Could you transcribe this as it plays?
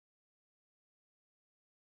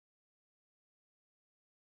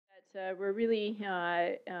We're really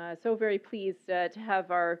so very pleased to have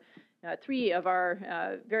our three of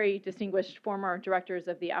our very distinguished former directors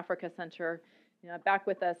of the Africa Center back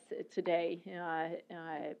with us today,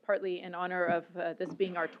 partly in honor of this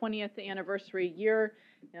being our 20th anniversary year,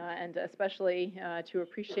 and especially to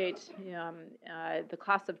appreciate the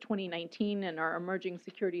class of 2019 and our emerging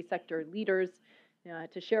security sector leaders,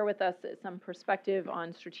 to share with us some perspective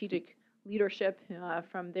on strategic leadership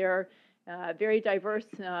from their very diverse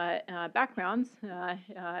backgrounds,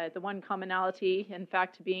 the one commonality, in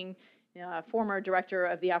fact, being former director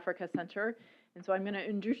of the Africa Center. And so I'm going to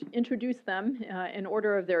introduce them in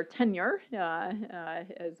order of their tenure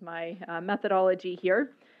as my methodology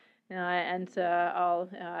here. And I'll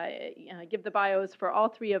give the bios for all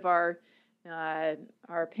three of our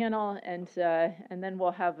panel, and then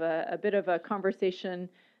we'll have a bit of a conversation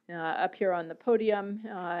up here on the podium,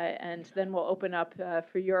 and then we'll open up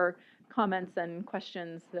for your comments and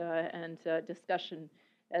questions and discussion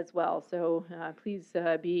as well. So please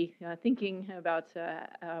be thinking about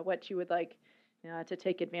what you would like to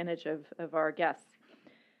take advantage of our guests.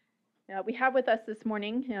 We have with us this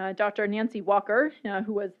morning Dr. Nancy Walker,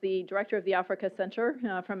 who was the director of the Africa Center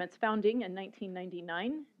from its founding in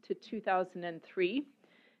 1999 to 2003.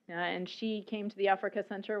 And she came to the Africa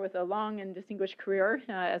Center with a long and distinguished career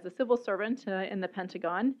as a civil servant in the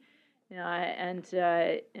Pentagon, and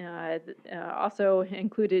also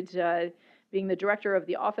included being the director of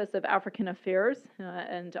the Office of African Affairs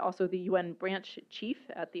and also the UN branch chief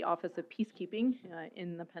at the Office of Peacekeeping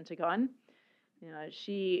in the Pentagon.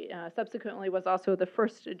 She subsequently was also the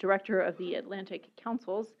first director of the Atlantic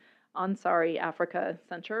Council's Ansari Africa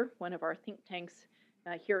Center, one of our think tanks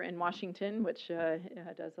here in Washington, which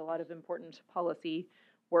does a lot of important policy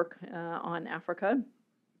work on Africa.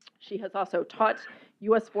 She has also taught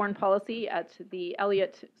U.S. foreign policy at the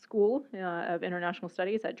Elliott School of International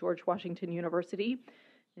Studies at George Washington University,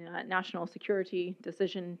 national security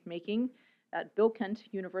decision making at Bilkent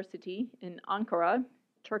University in Ankara,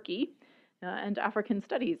 Turkey, and African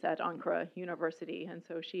Studies at Ankara University. And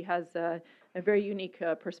so she has a very unique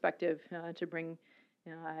perspective to bring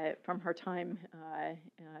from her time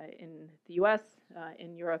in the U.S.,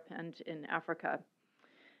 in Europe, and in Africa.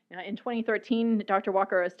 In 2013, Dr.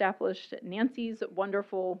 Walker established Nancy's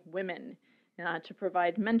Wonderful Women to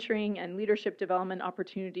provide mentoring and leadership development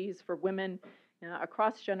opportunities for women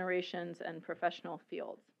across generations and professional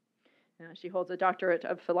fields. She holds a doctorate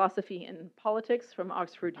of philosophy in politics from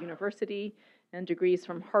Oxford University and degrees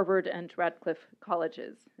from Harvard and Radcliffe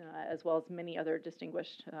colleges, as well as many other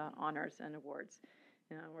distinguished honors and awards.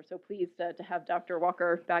 We're so pleased to have Dr.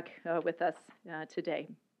 Walker back with us today.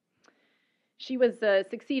 She was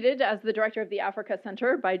succeeded as the director of the Africa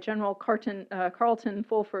Center by General Carlton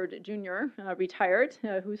Fulford Jr., retired,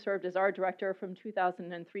 who served as our director from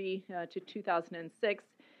 2003 to 2006.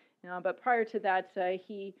 But prior to that,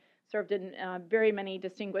 he served in very many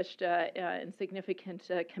distinguished and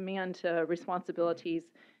significant command responsibilities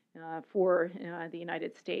for the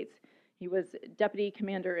United States. He was Deputy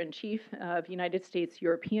Commander-in-Chief of United States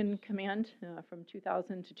European Command from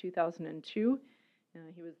 2000 to 2002.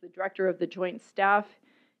 He was the director of the Joint Staff.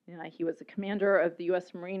 He was the commander of the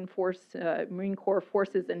U.S. Marine Corps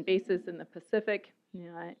forces and bases in the Pacific.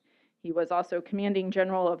 He was also commanding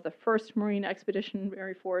general of the 1st Marine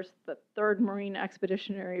Expeditionary Force, the 3rd Marine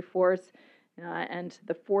Expeditionary Force, and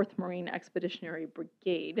the 4th Marine Expeditionary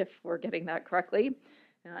Brigade, if we're getting that correctly,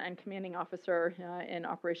 and commanding officer in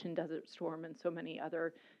Operation Desert Storm, and so many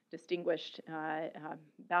other distinguished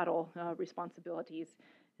battle responsibilities.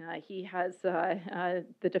 He has the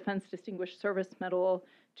Defense Distinguished Service Medal,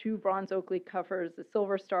 2 Bronze Oak League covers, the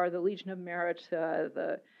Silver Star, the Legion of Merit,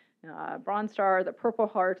 the Bronze Star, the Purple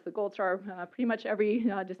Heart, the Gold Star, pretty much every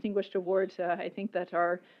distinguished award I think that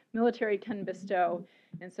our military can bestow.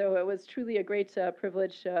 And so it was truly a great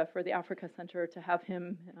privilege for the Africa Center to have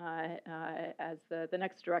him as the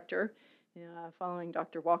next director following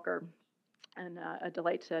Dr. Walker, and a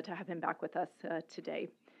delight to have him back with us today.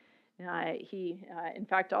 He, in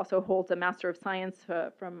fact, also holds a Master of Science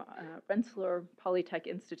from Rensselaer Polytech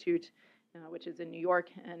Institute, which is in New York,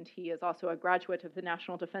 and he is also a graduate of the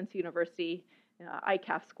National Defense University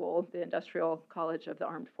ICAF School, the Industrial College of the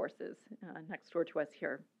Armed Forces, next door to us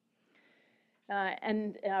here.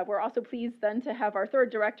 And we're also pleased then to have our 3rd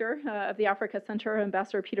director of the Africa Center,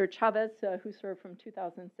 Ambassador Peter Chavez, who served from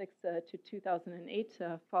 2006 to 2008,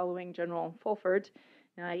 following General Fulford.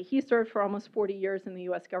 He served for almost 40 years in the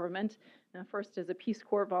U.S. government, first as a Peace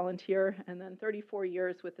Corps volunteer, and then 34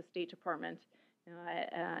 years with the State Department,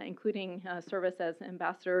 including service as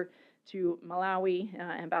ambassador to Malawi,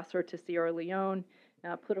 ambassador to Sierra Leone,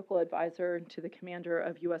 political advisor to the commander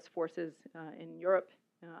of U.S. forces in Europe,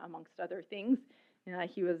 amongst other things.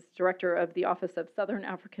 He was director of the Office of Southern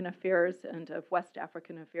African Affairs and of West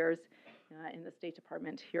African Affairs in the State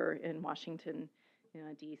Department here in Washington,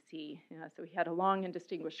 D.C. So he had a long and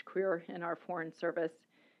distinguished career in our foreign service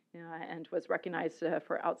and was recognized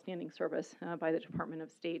for outstanding service by the Department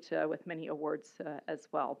of State with many awards as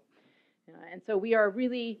well. And so we are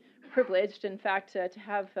really privileged, in fact, to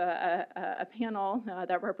have a panel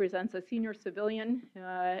that represents a senior civilian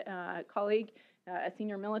colleague, a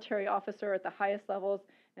senior military officer at the highest levels,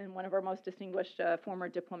 and one of our most distinguished former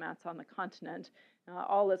diplomats on the continent,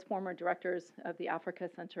 all as former directors of the Africa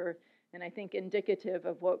Center, and I think indicative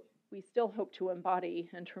of what we still hope to embody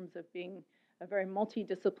in terms of being a very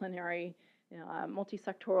multidisciplinary,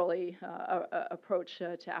 multi-sectorally approach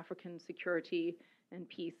to African security and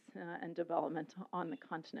peace and development on the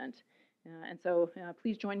continent. And so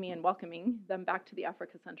please join me in welcoming them back to the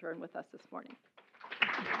Africa Center and with us this morning.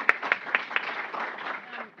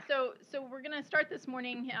 So we're going to start this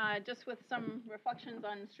morning just with some reflections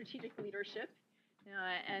on strategic leadership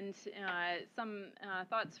and some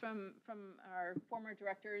thoughts from our former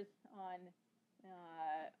directors on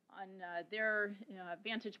their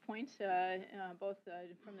vantage point, both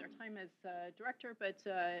from their time as director, but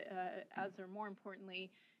as or more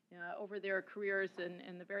importantly, over their careers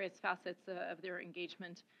and the various facets of their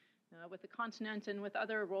engagement with the continent and with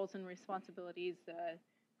other roles and responsibilities,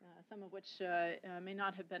 some of which may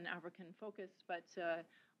not have been African focused, but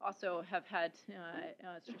also have had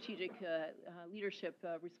strategic leadership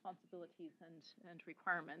responsibilities and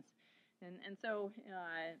requirements. And so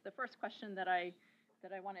the first question that I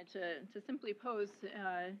wanted to simply pose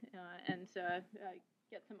and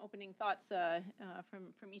get some opening thoughts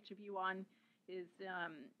from each of you on is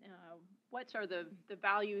what are the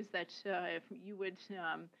values that you would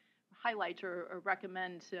highlight or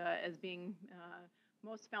recommend as being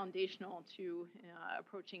most foundational to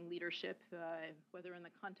approaching leadership, whether in the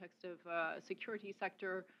context of security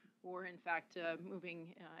sector or in fact moving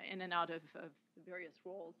in and out of the various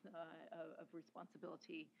roles of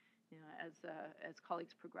responsibility as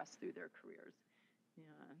colleagues progress through their careers.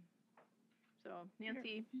 So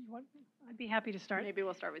Nancy, I'd be happy to start. Maybe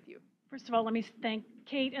we'll start with you. First of all, let me thank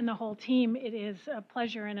Kate and the whole team. It is a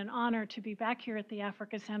pleasure and an honor to be back here at the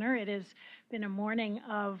Africa Center. It has been a morning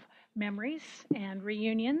of memories and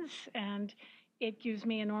reunions, and it gives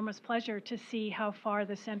me enormous pleasure to see how far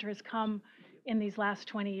the center has come in these last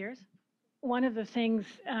 20 years. One of the things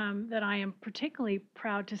that I am particularly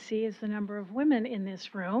proud to see is the number of women in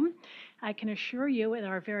this room. I can assure you at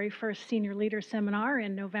our very first senior leader seminar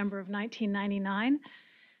in November of 1999,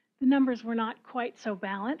 the numbers were not quite so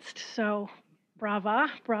balanced. So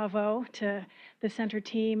bravo to the center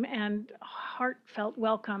team and heartfelt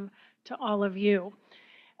welcome to all of you.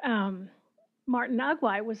 Martin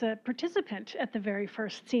Agwai was a participant at the very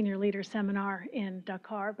first senior leader seminar in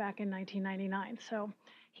Dakar back in 1999. So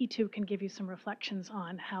he too can give you some reflections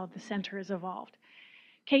on how the center has evolved.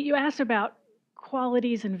 Kate, you asked about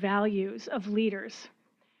qualities and values of leaders.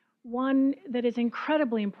 One that is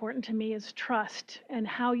incredibly important to me is trust, and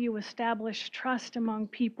how you establish trust among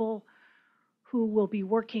people who will be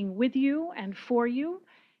working with you and for you.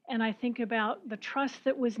 And I think about the trust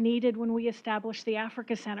that was needed when we established the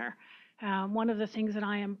Africa Center. One of the things that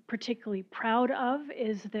I am particularly proud of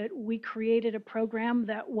is that we created a program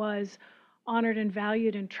that was honored and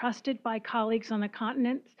valued and trusted by colleagues on the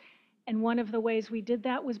continent. And one of the ways we did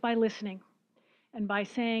that was by listening and by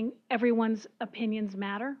saying everyone's opinions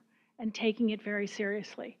matter and taking it very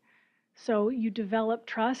seriously. So you develop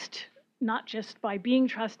trust, not just by being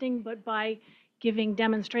trusting, but by giving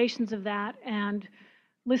demonstrations of that, and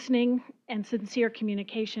listening and sincere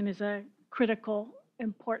communication is a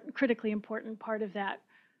critically important part of that.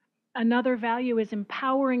 Another value is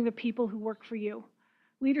empowering the people who work for you.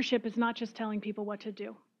 Leadership is not just telling people what to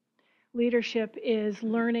do. Leadership is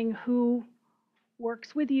learning who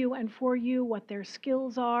works with you and for you, what their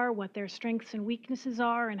skills are, what their strengths and weaknesses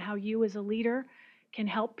are, and how you as a leader can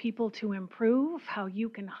help people to improve, how you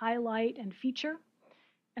can highlight and feature.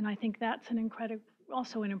 And I think that's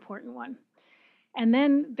also an important one. And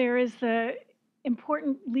then there is the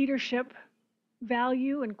important leadership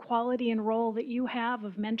value and quality and role that you have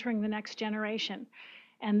of mentoring the next generation.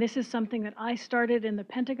 And this is something that I started in the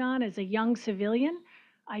Pentagon as a young civilian.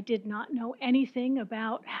 I did not know anything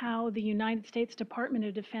about how the United States Department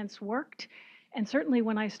of Defense worked. And certainly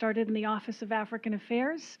when I started in the Office of African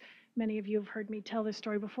Affairs, many of you have heard me tell this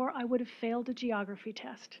story before, I would have failed a geography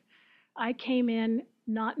test. I came in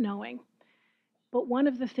not knowing. But one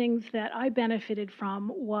of the things that I benefited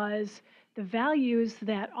from was the values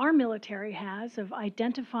that our military has of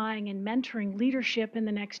identifying and mentoring leadership in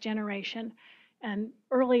the next generation. And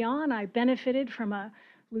early on, I benefited from a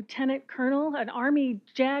lieutenant colonel, an Army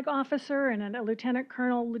JAG officer, and a lieutenant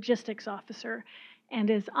colonel logistics officer. And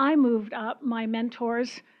as I moved up, my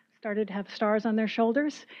mentors started to have stars on their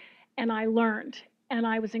shoulders, and I learned. And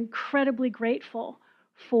I was incredibly grateful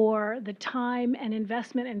for the time and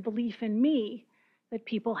investment and belief in me that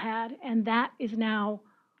people had, and that is now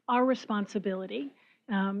our responsibility.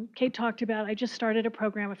 Kate talked about, I just started a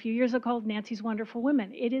program a few years ago called Nancy's Wonderful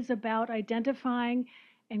Women. It is about identifying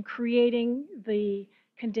and creating the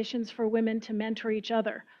conditions for women to mentor each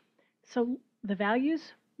other. So the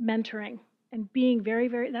values, mentoring, and being very,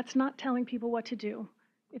 that's not telling people what to do.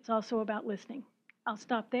 It's also about listening. I'll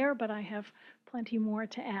stop there, but I have plenty more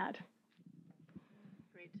to add.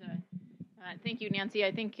 Great. Thank you, Nancy.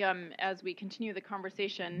 I think as we continue the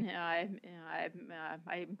conversation, I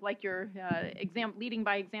like your leading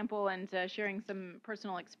by example and sharing some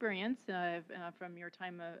personal experience from your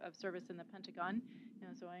time of service in the Pentagon.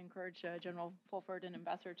 So I encourage General Fulford and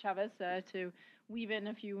Ambassador Chavez to weave in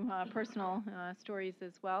a few personal stories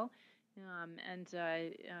as well, and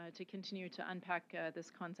to continue to unpack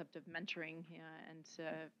this concept of mentoring and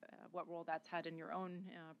what role that's had in your own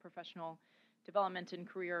professional development and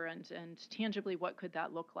career, and tangibly what could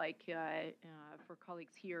that look like for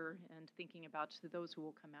colleagues here and thinking about those who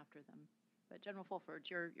will come after them. But General Fulford,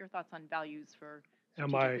 your thoughts on values for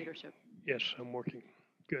strategic leadership? Yes, I'm working.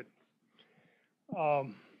 Good.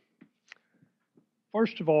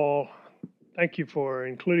 First of all, thank you for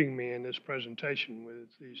including me in this presentation with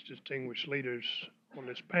these distinguished leaders on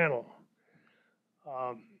this panel.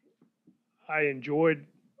 I enjoyed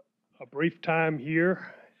a brief time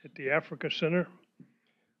here at the Africa Center,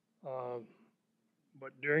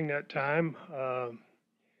 but during that time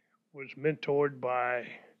was mentored by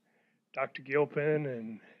Dr. Gilpin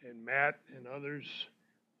and Matt and others,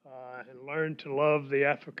 and learned to love the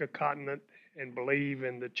Africa continent and believe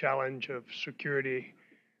in the challenge of security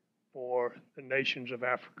for the nations of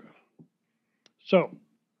Africa. So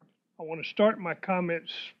I want to start my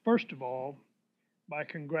comments, first of all, by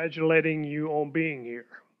congratulating you on being here.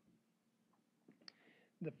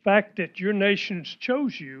 The fact that your nations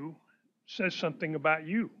chose you says something about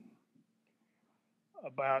you,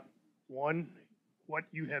 about one, what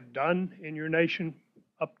you have done in your nation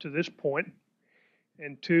up to this point,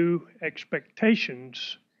 and two,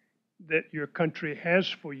 expectations that your country has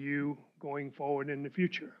for you going forward in the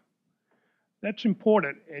future. That's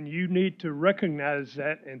important, and you need to recognize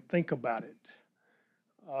that and think about it.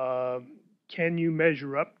 Can you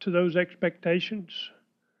measure up to those expectations?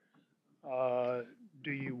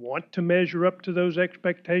 Do you want to measure up to those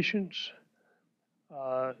expectations?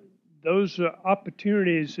 Those are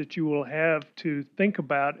opportunities that you will have to think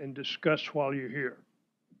about and discuss while you're here.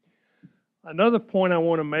 Another point I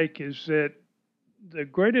want to make is that the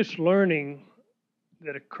greatest learning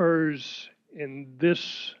that occurs in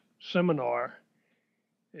this seminar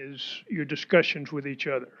is your discussions with each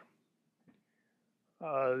other.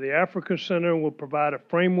 The Africa Center will provide a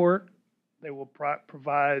framework. They will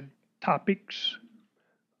provide topics.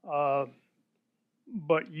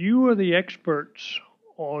 But you are the experts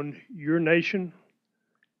on your nation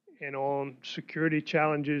and on security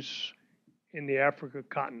challenges in the Africa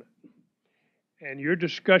continent. And your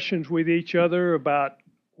discussions with each other about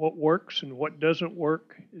what works and what doesn't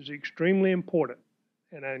work is extremely important.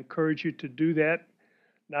 And I encourage you to do that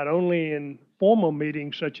not only in formal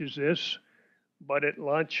meetings such as this, but at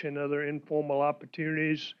lunch and other informal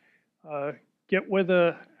opportunities. Get with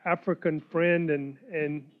an African friend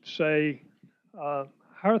and say, how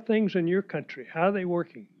are things in your country? How are they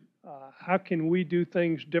working? How can we do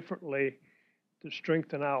things differently to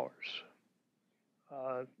strengthen ours?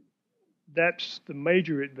 That's the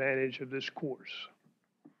major advantage of this course.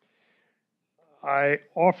 I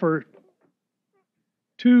offer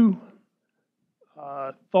two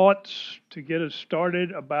thoughts to get us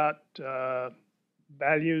started about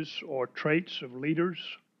values or traits of leaders.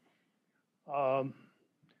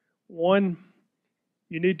 One,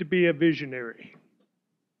 you need to be a visionary.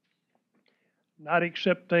 Not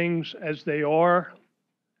accept things as they are,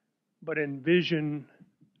 but envision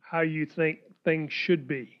how you think things should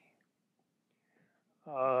be.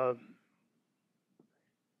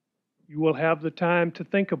 You will have the time to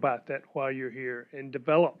think about that while you're here and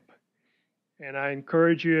develop. And I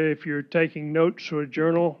encourage you, if you're taking notes or a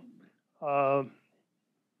journal,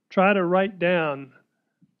 try to write down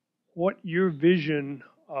what your vision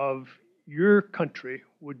of your country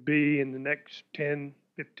would be in the next 10,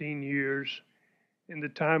 15 years in the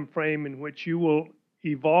time frame in which you will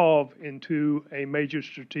evolve into a major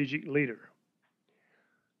strategic leader.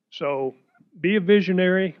 So be a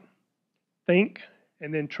visionary, think,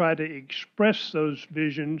 and then try to express those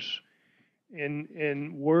visions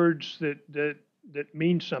in words that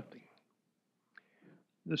mean something.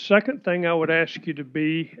 The second thing I would ask you to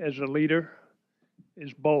be as a leader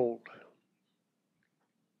is bold.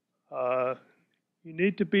 You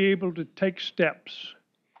need to be able to take steps.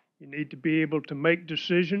 You need to be able to make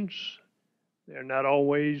decisions. They're not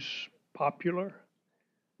always popular.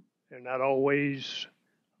 They're not always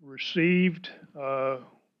received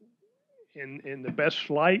in the best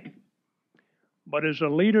light. But as a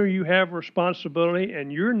leader, you have responsibility,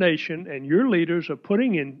 and your nation and your leaders are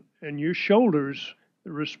putting in your shoulders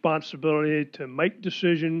the responsibility to make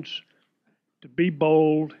decisions, to be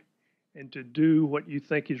bold, and to do what you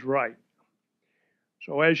think is right.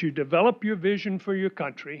 So as you develop your vision for your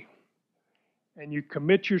country and you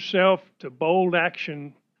commit yourself to bold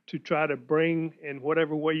action to try to bring in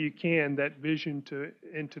whatever way you can that vision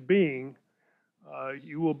into being,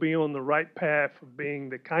 you will be on the right path of being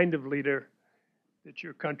the kind of leader that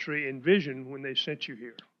your country envisioned when they sent you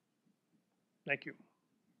here. Thank you.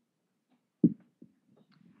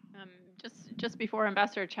 Just before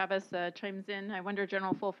Ambassador Chavez chimes in, I wonder,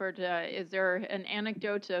 General Fulford, is there an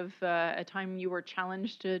anecdote of a time you were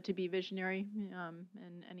challenged to be visionary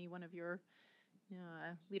in any one of your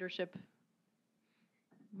leadership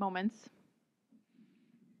moments?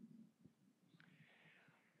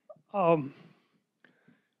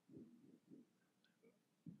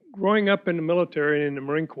 Growing up in the military and in the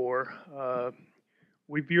Marine Corps,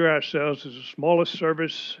 we view ourselves as the smallest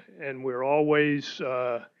service, and we're always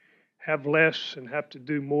have less and have to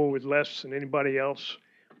do more with less than anybody else,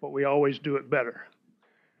 but we always do it better.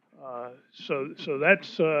 So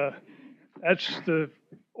that's the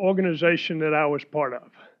organization that I was part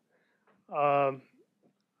of.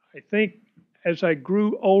 I think as I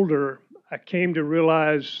grew older, I came to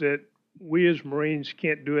realize that we as Marines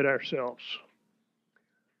can't do it ourselves.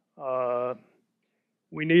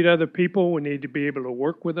 We need other people. We need to be able to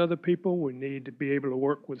work with other people. We need to be able to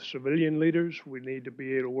work with civilian leaders. We need to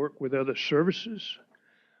be able to work with other services.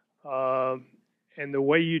 And the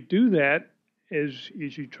way you do that is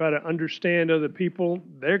you try to understand other people,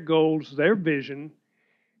 their goals, their vision,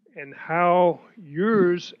 and how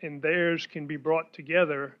yours and theirs can be brought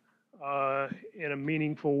together in a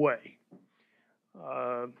meaningful way.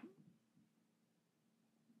 I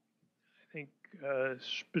think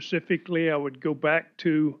specifically I would go back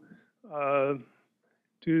to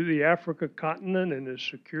the Africa continent and the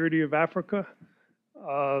security of Africa.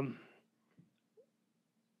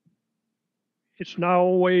 It's not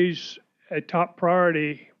always a top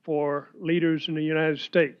priority for leaders in the United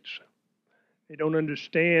States. They don't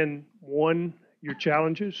understand, one, your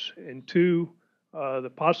challenges, and two,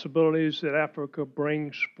 the possibilities that Africa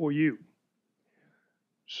brings for you.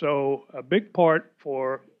 So a big part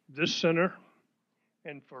for this center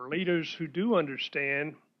and for leaders who do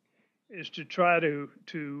understand is to try to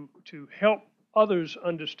help others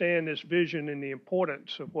understand this vision and the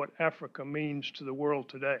importance of what Africa means to the world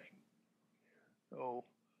today. So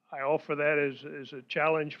I offer that as a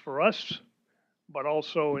challenge for us, but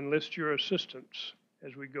also enlist your assistance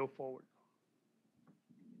as we go forward.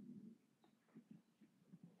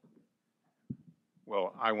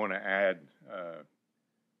 Well, I want to add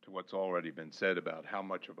to what's already been said about how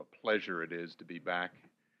much of a pleasure it is to be back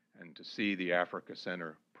and to see the Africa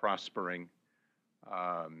Center prospering.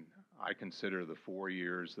 I consider the 4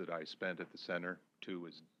 years that I spent at the center, 2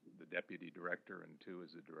 as the deputy director and 2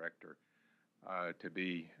 as the director, to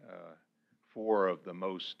be 4 of the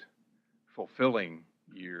most fulfilling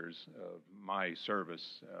years of my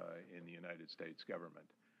service in the United States government.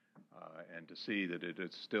 And to see that it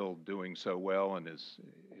is still doing so well and is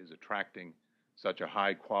attracting such a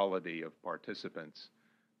high quality of participants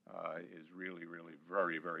is really, really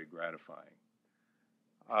very, very gratifying.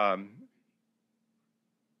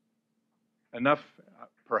 Enough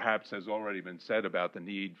perhaps has already been said about the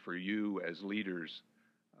need for you as leaders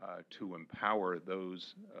to empower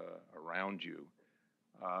those around you.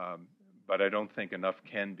 But I don't think enough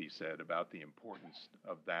can be said about the importance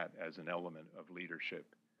of that as an element of leadership.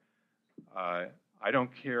 I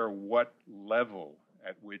don't care what level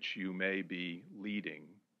at which you may be leading.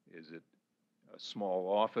 Is it a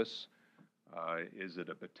small office? Is it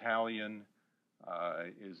a battalion?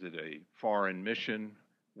 Is it a foreign mission?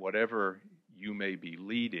 Whatever you may be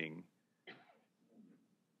leading,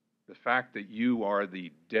 the fact that you are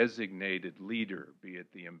the designated leader, be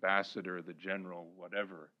it the ambassador, the general,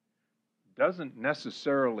 whatever, doesn't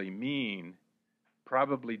necessarily mean,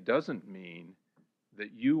 probably doesn't mean,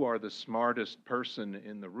 that you are the smartest person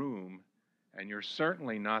in the room, and you're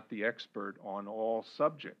certainly not the expert on all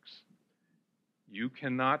subjects. You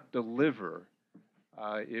cannot deliver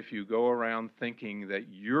if you go around thinking that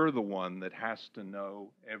you're the one that has to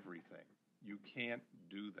know everything. You can't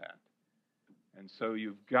do that. And so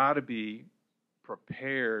you've got to be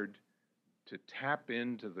prepared to tap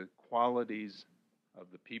into the qualities of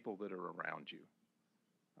the people that are around you.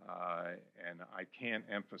 And I can't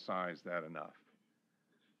emphasize that enough.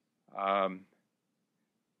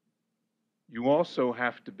 You also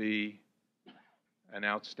have to be an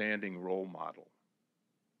outstanding role model.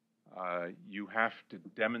 You have to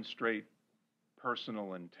demonstrate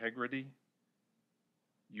personal integrity.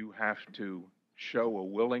 You have to show a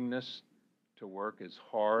willingness to work as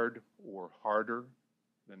hard or harder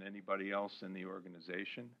than anybody else in the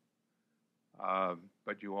organization.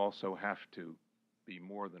 But you also have to be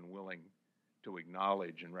more than willing to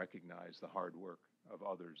acknowledge and recognize the hard work of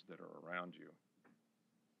others that are around you.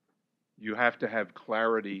 You have to have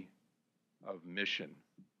clarity of mission.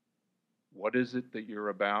 What is it that you're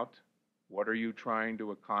about? What are you trying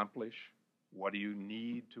to accomplish? What do you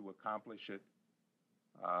need to accomplish it?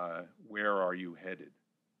 Where are you headed?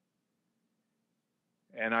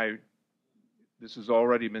 And this has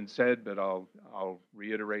already been said, but I'll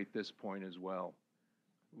reiterate this point as well.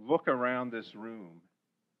 Look around this room,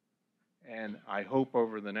 and I hope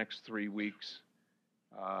over the next 3 weeks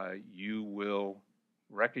you will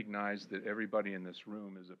recognize that everybody in this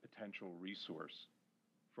room is a potential resource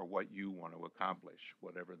for what you want to accomplish,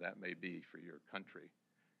 whatever that may be for your country.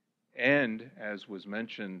 And as was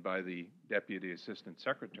mentioned by the Deputy Assistant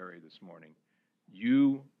Secretary this morning,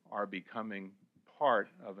 you are becoming part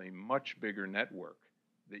of a much bigger network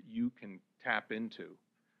that you can tap into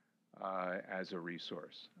as a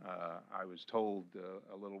resource. I was told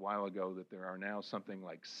a little while ago that there are now something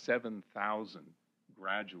like 7,000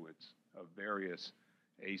 graduates of various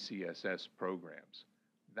ACSS programs.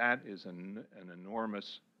 That is an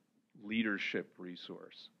enormous leadership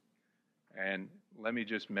resource. And let me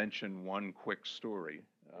just mention one quick story,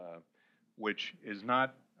 which is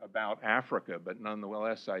not about Africa, but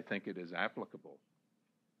nonetheless, I think it is applicable.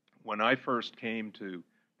 When I first came to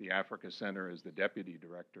the Africa Center as the deputy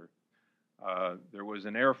director, there was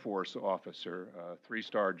an Air Force officer, a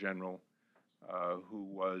 3-star general, who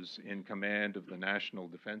was in command of the National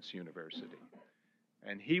Defense University.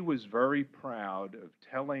 And he was very proud of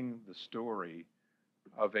telling the story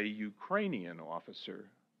of a Ukrainian officer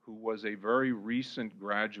who was a very recent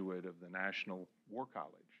graduate of the National War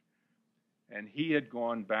College. And he had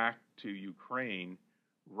gone back to Ukraine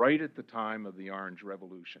right at the time of the Orange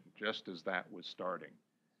Revolution, just as that was starting.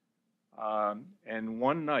 And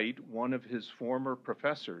one night, one of his former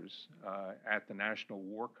professors at the National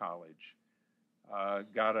War College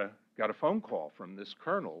got a phone call from this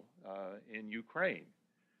colonel in Ukraine.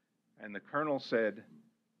 And the colonel said,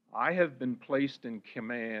 "I have been placed in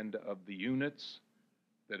command of the units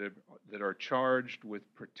that are charged with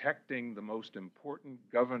protecting the most important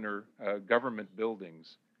government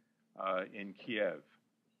buildings in Kiev.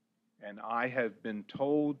 And I have been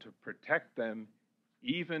told to protect them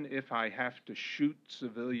even if I have to shoot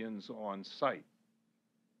civilians on sight."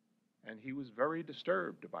 And he was very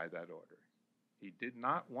disturbed by that order. He did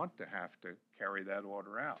not want to have to carry that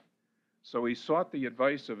order out. So he sought the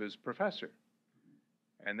advice of his professor.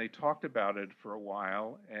 And they talked about it for a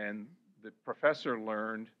while, and the professor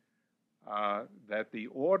learned that the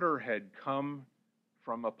order had come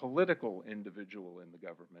from a political individual in the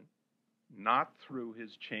government, not through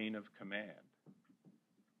his chain of command.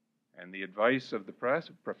 And the advice of the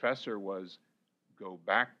professor was, go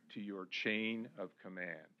back to your chain of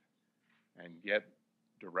command and get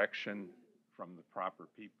direction from the proper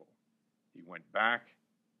people. He went back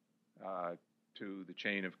to the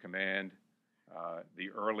chain of command.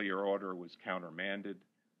 The earlier order was countermanded,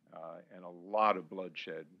 and a lot of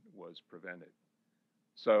bloodshed was prevented.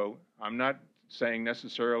 So I'm not saying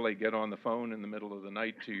necessarily get on the phone in the middle of the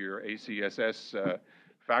night to your ACSS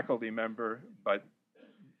faculty member, but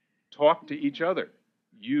talk to each other.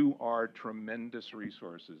 You are tremendous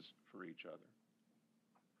resources for each other.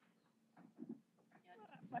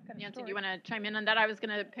 Nancy, do you want to chime in on that? I was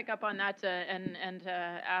going to pick up on that and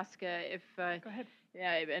ask if Go ahead.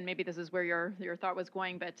 Yeah, and maybe this is where your thought was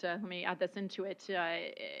going, but let me add this into it.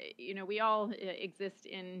 We all exist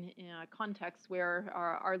in contexts where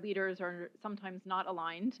our leaders are sometimes not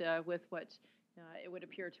aligned with what it would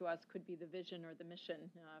appear to us could be the vision or the mission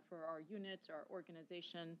for our unit, our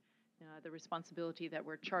organization, the responsibility that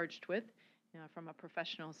we're charged with from a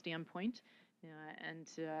professional standpoint. And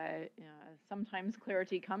sometimes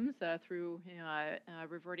clarity comes through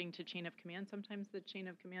reverting to chain of command. Sometimes the chain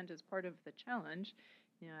of command is part of the challenge,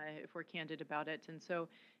 if we're candid about it. And so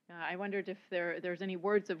I wondered if there's any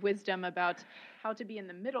words of wisdom about how to be in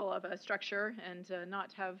the middle of a structure and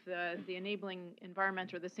not have the enabling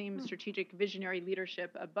environment or the same strategic visionary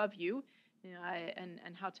leadership above you,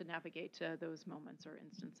 and how to navigate those moments or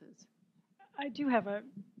instances. I do have a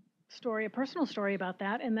personal story about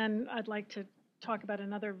that, and then I'd like to talk about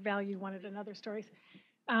another value, one of another stories.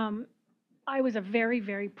 I was a very,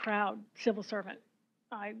 very proud civil servant.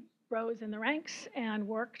 I rose in the ranks and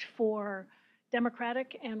worked for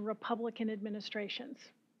Democratic and Republican administrations.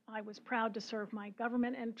 I was proud to serve my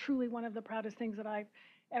government, and truly one of the proudest things that I've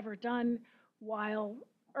ever done while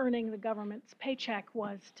earning the government's paycheck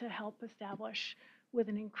was to help establish, with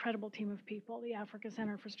an incredible team of people, the Africa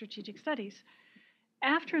Center for Strategic Studies.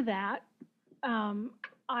 After that,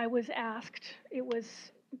 I was asked, it was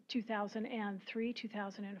 2003,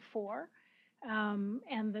 2004,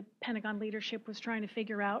 and the Pentagon leadership was trying to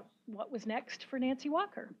figure out what was next for Nancy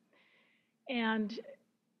Walker. And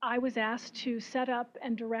I was asked to set up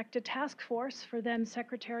and direct a task force for then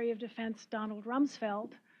Secretary of Defense Donald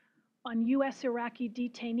Rumsfeld on U.S.-Iraqi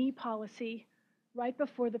detainee policy right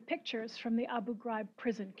before the pictures from the Abu Ghraib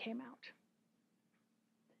prison came out.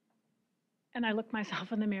 And I looked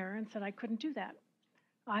myself in the mirror and said I couldn't do that.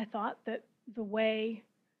 I thought that the way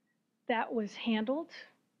that was handled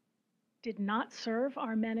did not serve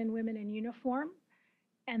our men and women in uniform,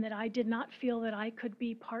 and that I did not feel that I could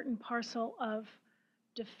be part and parcel of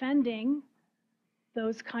defending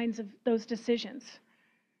those decisions.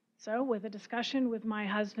 So with a discussion with my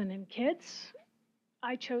husband and kids,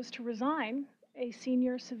 I chose to resign a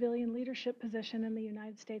senior civilian leadership position in the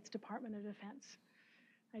United States Department of Defense.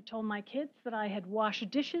 I told my kids that I had washed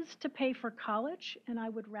dishes to pay for college, and I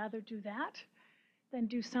would rather do that than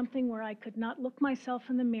do something where I could not look myself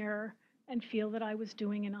in the mirror and feel that I was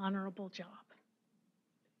doing an honorable job.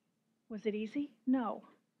 Was it easy? No.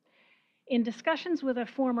 In discussions with a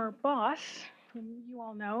former boss, whom you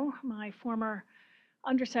all know, my former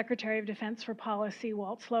Undersecretary of Defense for Policy,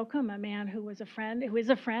 Walt Slocum, a man who is a friend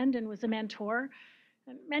and was a mentor,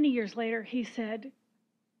 and many years later he said,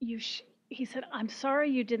 I'm sorry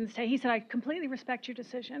you didn't stay. He said, I completely respect your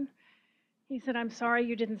decision. He said, I'm sorry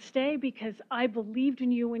you didn't stay because I believed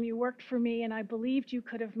in you when you worked for me, and I believed you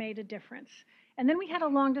could have made a difference. And then we had a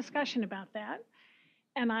long discussion about that.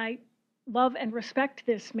 And I love and respect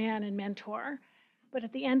this man and mentor. But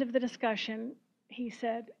at the end of the discussion, he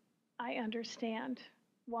said, I understand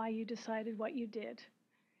why you decided what you did.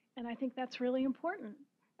 And I think that's really important.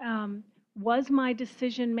 Was my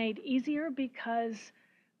decision made easier because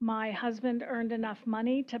my husband earned enough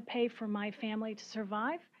money to pay for my family to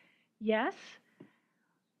survive? Yes.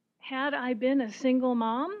 Had I been a single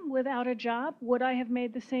mom without a job, would I have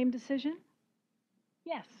made the same decision?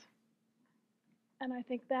 Yes. And I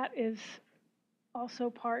think that is also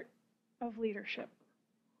part of leadership.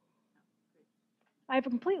 I have a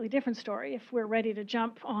completely different story if we're ready to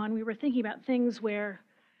jump on. We were thinking about things where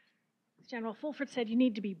General Fulford said you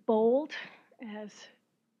need to be bold. As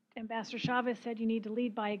Ambassador Chavez said, you need to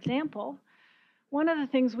lead by example. One of the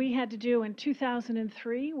things we had to do in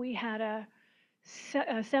 2003, we had a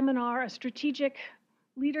seminar, a strategic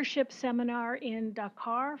leadership seminar in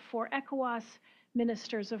Dakar for ECOWAS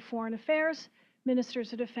ministers of foreign affairs,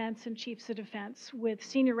 ministers of defense, and chiefs of defense, with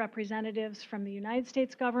senior representatives from the United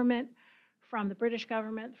States government, from the British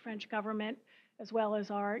government, the French government, as well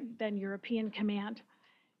as our then European command.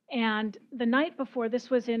 And the night before, this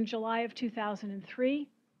was in July of 2003,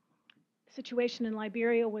 the situation in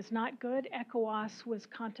Liberia was not good. ECOWAS was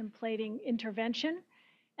contemplating intervention.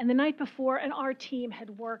 And the night before, our team had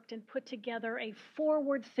worked and put together a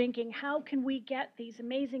forward-thinking, how can we get these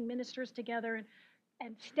amazing ministers together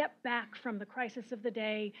and step back from the crisis of the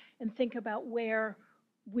day and think about where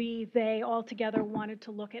they all together wanted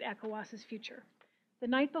to look at ECOWAS's future. The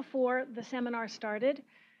night before the seminar started,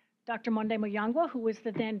 Dr. Monde Muyangwa, who was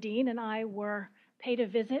the then dean, and I were paid a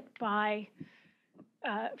visit by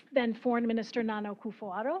then Foreign Minister Nana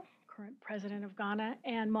Akufo-Addo, current president of Ghana,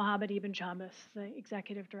 and Mohamed Ibn Chambas, the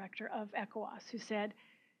executive director of ECOWAS, who said,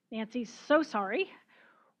 Nancy, so sorry.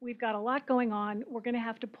 We've got a lot going on. We're going to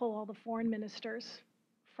have to pull all the foreign ministers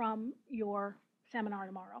from your seminar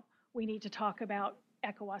tomorrow. We need to talk about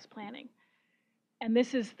ECOWAS planning. And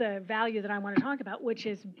this is the value that I want to talk about, which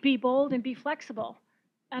is be bold and be flexible.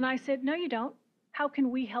 And I said, no, you don't. How can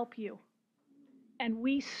we help you? And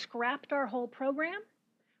we scrapped our whole program.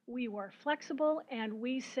 We were flexible, and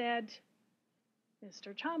we said,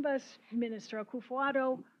 Mr. Chambas, Minister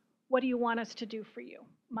Akufo-Addo, what do you want us to do for you?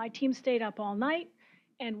 My team stayed up all night,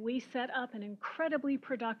 and we set up an incredibly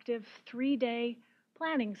productive 3-day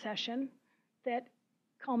planning session that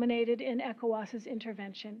culminated in ECOWAS's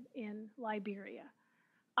intervention in Liberia.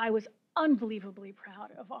 I was unbelievably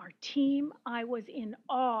proud of our team. I was in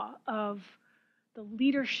awe of the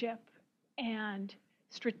leadership and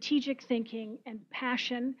strategic thinking and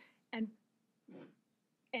passion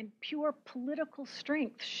and pure political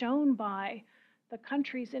strength shown by the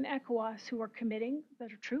countries in ECOWAS who are committing their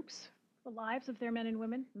troops, the lives of their men and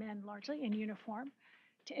women, men largely in uniform,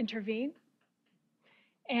 to intervene.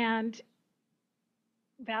 And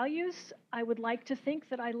values, I would like to think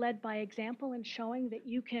that I led by example in showing that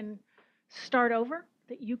you can start over,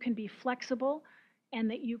 that you can be flexible, and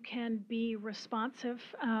that you can be responsive.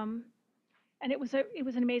 And it was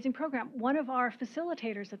an amazing program. One of our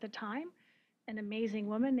facilitators at the time, an amazing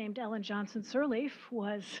woman named Ellen Johnson Sirleaf,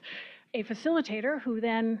 was a facilitator who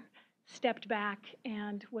then stepped back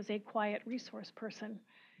and was a quiet resource person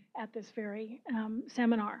at this very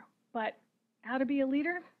seminar. But how to be a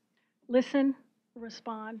leader? Listen,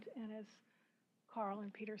 respond, and as Carl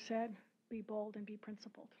and Peter said, be bold and be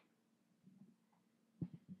principled.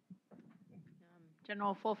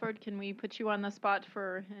 General Fulford, can we put you on the spot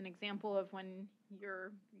for an example of when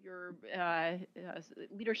your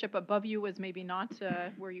leadership above you was maybe not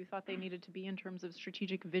where you thought they needed to be in terms of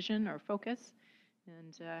strategic vision or focus?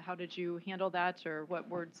 And how did you handle that, or what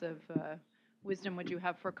words of wisdom would you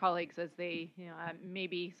have for colleagues as they,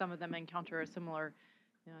 maybe some of them encounter a similar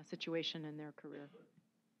situation in their career?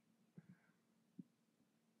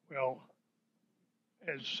 Well,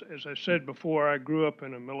 as I said before, I grew up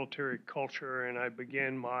in a military culture, and I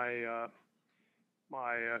began my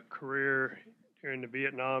career during the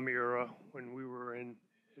Vietnam era when we were at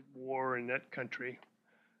war in that country,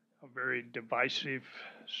 a very divisive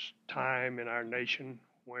time in our nation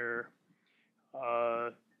where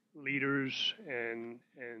leaders and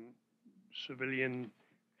civilian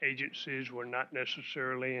agencies were not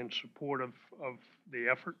necessarily in support of the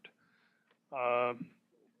effort.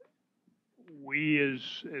 We as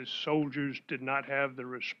soldiers did not have the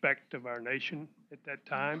respect of our nation at that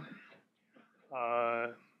time.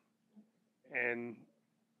 And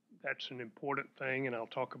that's an important thing, and I'll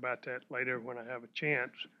talk about that later when I have a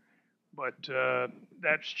chance. But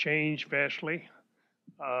that's changed vastly.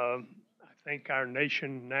 I think our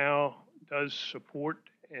nation now does support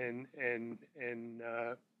and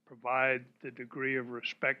provide the degree of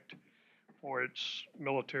respect for its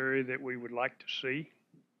military that we would like to see.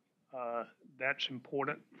 That's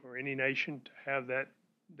important for any nation to have that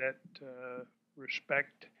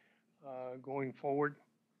respect going forward.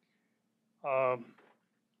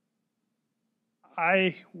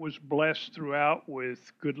 I was blessed throughout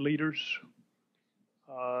with good leaders.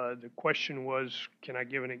 The question was, can I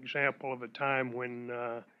give an example of a time when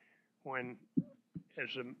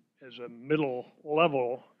as a middle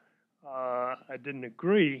level, I didn't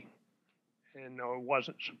agree and or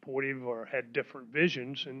wasn't supportive or had different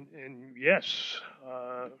visions, and yes,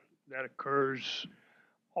 that occurs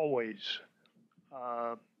always.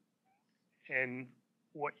 And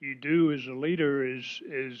what you do as a leader is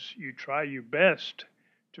you try your best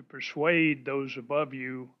to persuade those above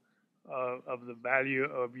you of the value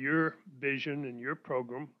of your vision and your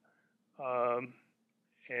program.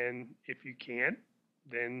 And if you can't,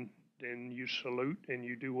 then you salute and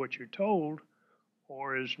you do what you're told.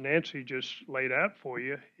 Or as Nancy just laid out for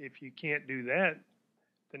you, if you can't do that,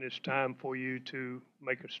 then it's time for you to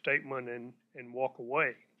make a statement and walk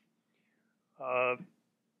away.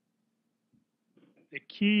 The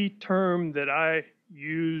key term that I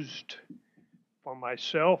used for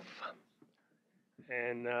myself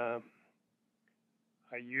and I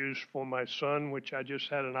used for my son, which I just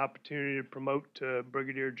had an opportunity to promote to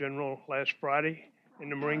Brigadier General last Friday in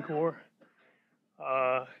the Marine Corps,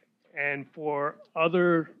 and for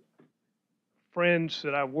other friends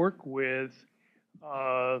that I work with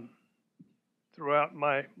throughout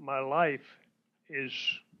my life, is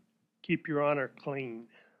keep your honor clean.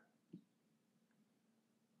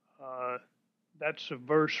 That's a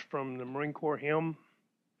verse from the Marine Corps hymn,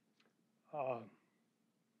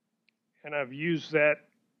 and I've used that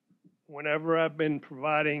whenever I've been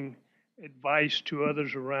providing advice to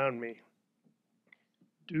others around me.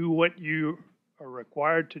 Do what you are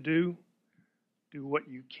required to do what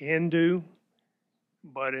you can do,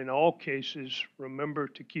 but in all cases, remember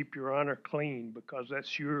to keep your honor clean, because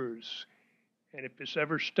that's yours. And if it's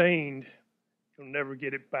ever stained, you'll never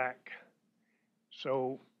get it back.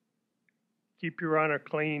 So keep your honor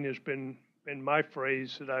clean has been my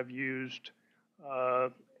phrase that I've used.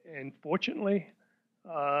 And fortunately,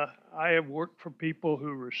 I have worked for people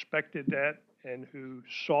who respected that and who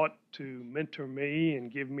sought to mentor me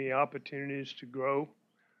and give me opportunities to grow.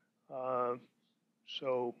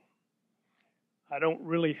 So I don't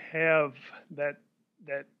really have that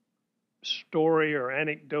story or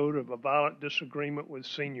anecdote of a violent disagreement with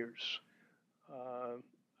seniors.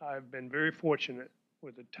 I've been very fortunate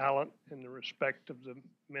with the talent and the respect of the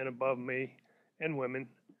men above me and women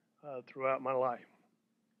throughout my life.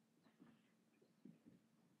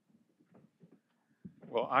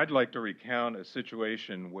 Well, I'd like to recount a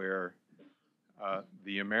situation where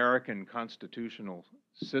the American constitutional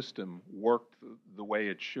system worked the way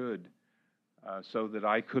it should so that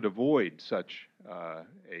I could avoid such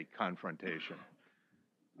a confrontation.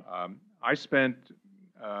 I spent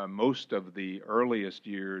most of the earliest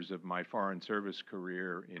years of my foreign service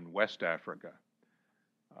career in West Africa,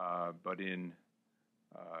 but in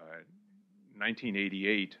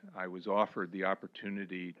 1988, I was offered the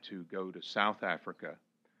opportunity to go to South Africa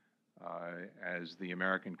as the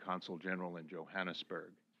American Consul General in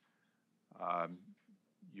Johannesburg.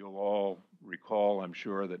 You'll all recall, I'm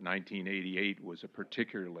sure, that 1988 was a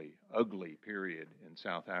particularly ugly period in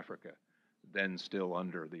South Africa, then still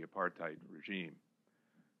under the apartheid regime.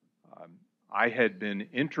 I had been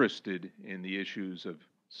interested in the issues of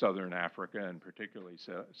Southern Africa, and particularly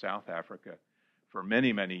South Africa, for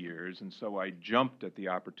many, many years, and so I jumped at the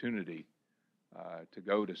opportunity to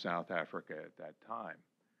go to South Africa at that time.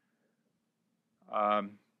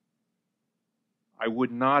 I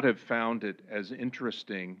would not have found it as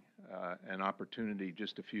interesting an opportunity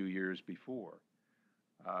just a few years before.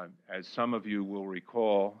 As some of you will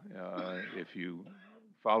recall, if you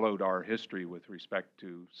followed our history with respect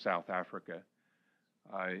to South Africa,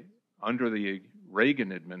 under the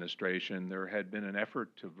Reagan administration, there had been an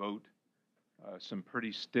effort to vote some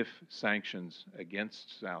pretty stiff sanctions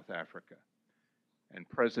against South Africa, and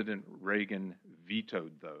President Reagan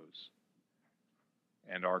vetoed those.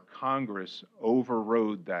 And our Congress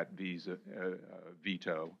overrode that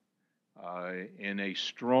veto in a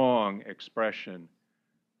strong expression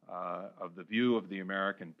of the view of the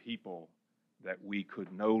American people that we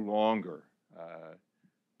could no longer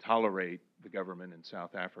tolerate the government in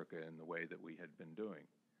South Africa in the way that we had been doing.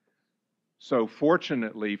 So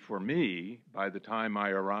fortunately for me, by the time I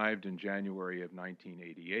arrived in January of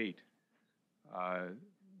 1988,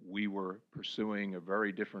 we were pursuing a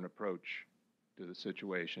very different approach to the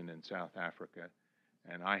situation in South Africa,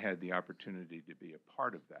 and I had the opportunity to be a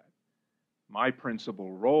part of that. My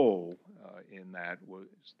principal role in that was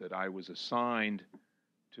that I was assigned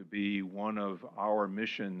to be one of our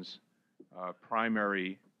mission's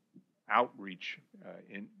primary outreach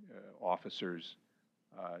officers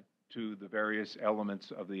to the various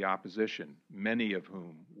elements of the opposition, many of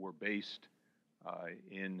whom were based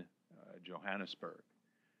in Johannesburg.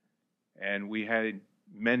 And we had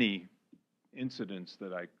many incidents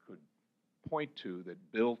that I could point to that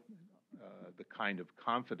built the kind of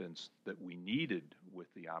confidence that we needed with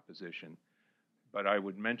the opposition, but I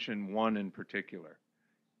would mention one in particular.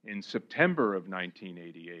 In September of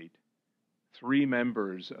 1988, 3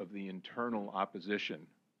 members of the internal opposition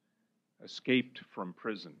escaped from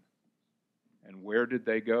prison. And where did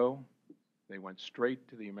they go? They went straight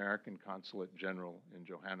to the American Consulate General in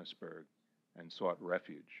Johannesburg and sought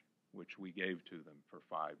refuge, which we gave to them for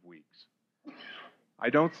 5 weeks. I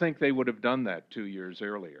don't think they would have done that 2 years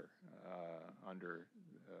earlier under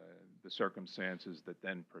the circumstances that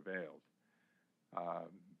then prevailed.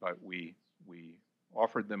 But we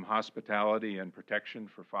offered them hospitality and protection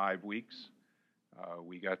for 5 weeks.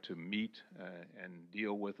 We got to meet and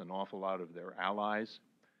deal with an awful lot of their allies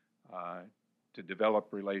to develop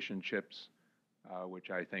relationships, which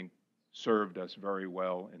I think served us very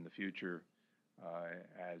well in the future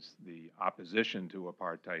as the opposition to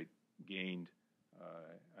apartheid gained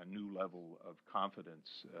a new level of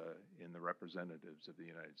confidence in the representatives of the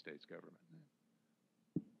United States government.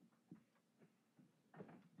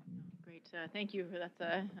 Great, thank you. That's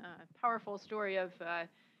a powerful story of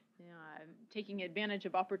taking advantage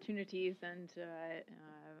of opportunities and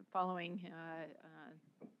following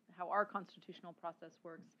how our constitutional process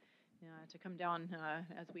works to come down,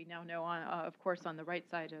 as we now know, of course, on the right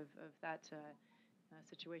side of that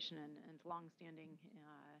situation and longstanding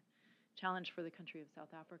challenge for the country of South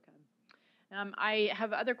Africa. I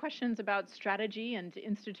have other questions about strategy and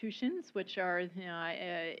institutions, which are,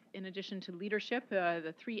 in addition to leadership,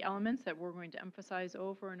 the 3 elements that we're going to emphasize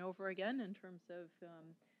over and over again in terms of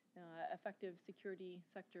effective security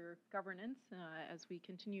sector governance as we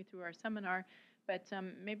continue through our seminar. But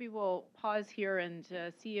maybe we'll pause here and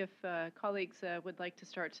see if colleagues would like to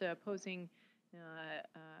start posing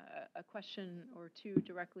a question or two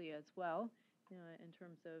directly as well, in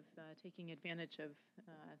terms of taking advantage of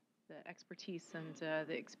the expertise and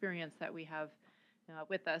the experience that we have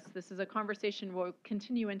with us. This is a conversation we'll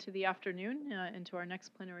continue into the afternoon, into our next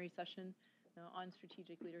plenary session on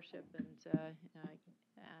strategic leadership, and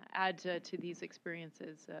add to these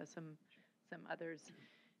experiences some others.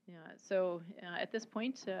 So at this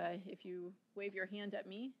point, if you wave your hand at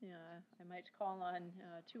me, I might call on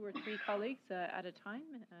 2 or 3 colleagues at a time,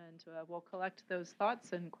 and we'll collect those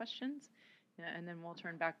thoughts and questions, and then we'll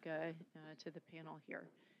turn back to the panel here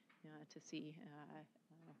to see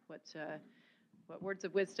what words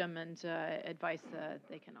of wisdom and advice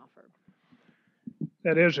they can offer.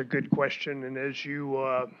 That is a good question, and as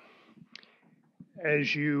you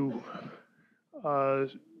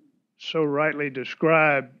so rightly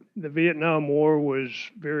described, the Vietnam War was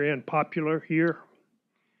very unpopular here,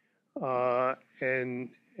 and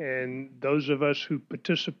those of us who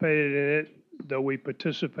participated in it, though we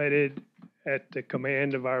participated at the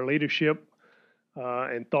command of our leadership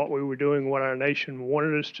and thought we were doing what our nation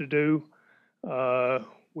wanted us to do,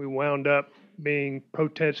 we wound up being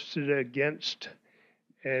protested against,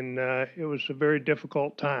 and it was a very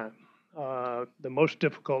difficult time, the most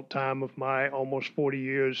difficult time of my almost 40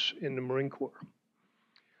 years in the Marine Corps.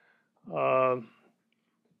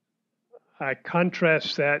 I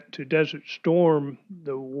contrast that to Desert Storm,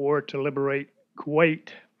 the war to liberate Kuwait.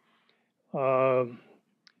 By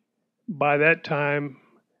that time,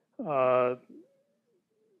 the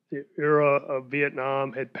era of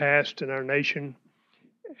Vietnam had passed in our nation,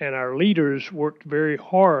 and our leaders worked very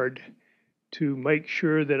hard to make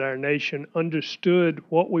sure that our nation understood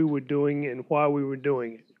what we were doing and why we were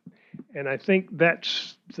doing it. And I think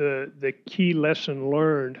that's the key lesson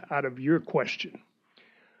learned out of your question.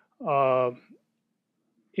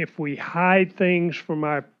 If we hide things from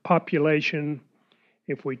our population,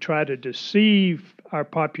 if we try to deceive our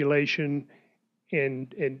population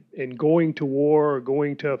in going to war or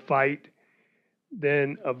going to a fight,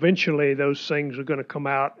 then eventually those things are going to come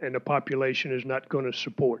out and the population is not going to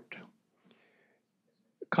support.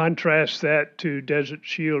 Contrast that to Desert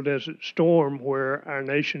Shield, Desert Storm, where our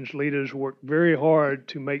nation's leaders worked very hard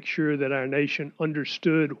to make sure that our nation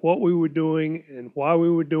understood what we were doing and why we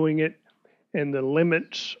were doing it and the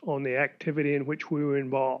limits on the activity in which we were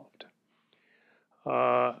involved.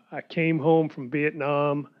 I came home from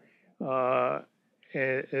Vietnam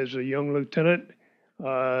as a young lieutenant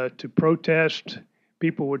to protest.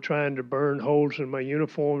 People were trying to burn holes in my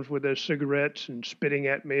uniforms with their cigarettes and spitting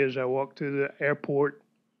at me as I walked through the airport.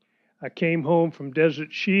 I came home from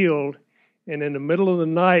Desert Shield, and in the middle of the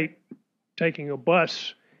night, taking a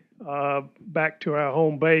bus back to our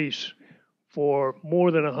home base, for more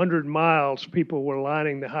than 100 miles, people were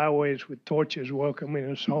lining the highways with torches welcoming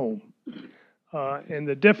us home. And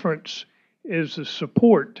the difference is the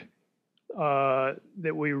support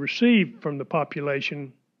that we received from the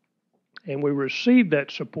population, and we received that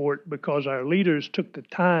support because our leaders took the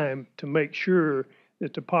time to make sure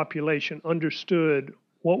that the population understood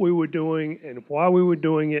what we were doing and why we were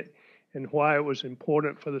doing it and why it was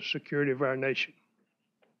important for the security of our nation.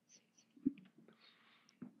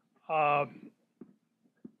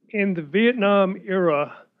 In the Vietnam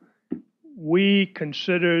era, we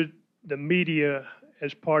considered the media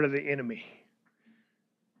as part of the enemy.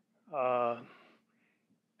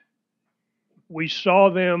 We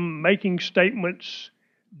saw them making statements,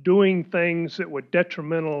 doing things that were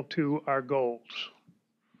detrimental to our goals.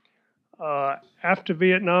 After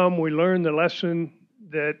Vietnam, we learned the lesson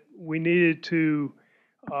that we needed to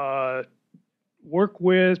work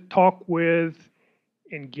with, talk with,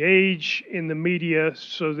 engage in the media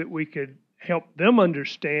so that we could help them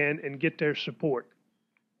understand and get their support.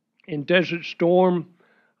 In Desert Storm,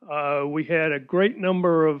 we had a great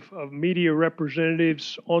number of media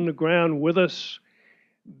representatives on the ground with us.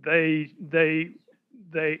 They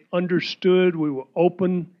understood. We were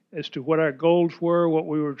open as to what our goals were, what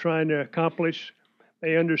we were trying to accomplish.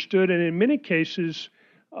 They understood, and in many cases,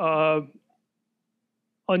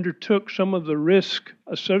 undertook some of the risk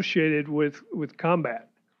associated with combat.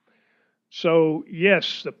 So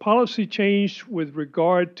yes, the policy changed with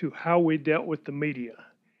regard to how we dealt with the media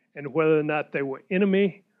and whether or not they were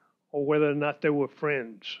enemy or whether or not they were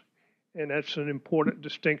friends. And that's an important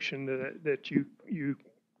distinction that you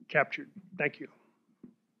captured. Thank you.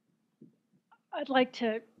 I'd like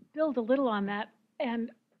to build a little on that.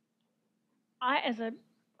 And I'm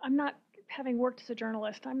not, having worked as a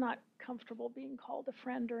journalist, I'm not comfortable being called a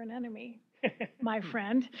friend or an enemy, my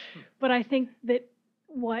friend. But I think that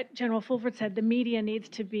what General Fulford said, the media needs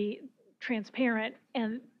to be transparent,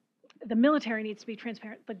 and the military needs to be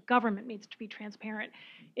transparent, the government needs to be transparent.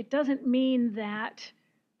 It doesn't mean that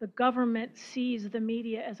the government sees the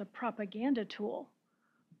media as a propaganda tool,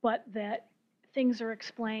 but that things are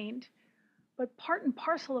explained. But part and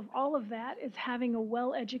parcel of all of that is having a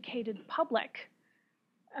well-educated public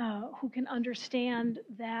who can understand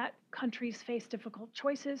that countries face difficult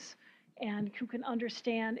choices and who can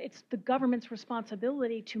understand it's the government's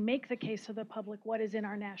responsibility to make the case to the public what is in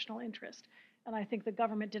our national interest. And I think the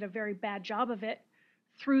government did a very bad job of it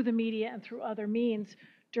through the media and through other means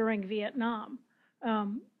during Vietnam.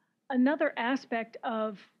 Another aspect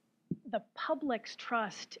of the public's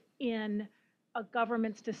trust in a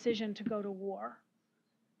government's decision to go to war,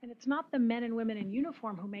 and it's not the men and women in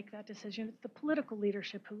uniform who make that decision, it's the political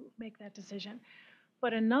leadership who make that decision.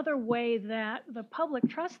 But another way that the public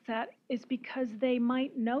trusts that is because they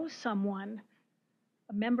might know someone,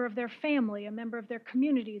 a member of their family, a member of their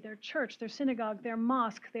community, their church, their synagogue, their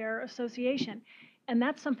mosque, their association. And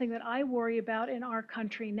that's something that I worry about in our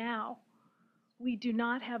country now. We do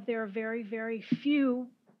not have, there are very, very few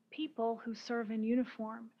people who serve in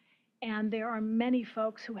uniform. And there are many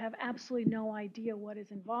folks who have absolutely no idea what is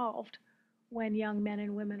involved when young men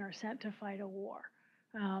and women are sent to fight a war.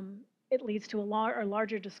 It leads to a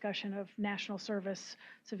larger discussion of national service,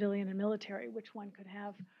 civilian and military, which one could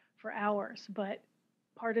have for hours. But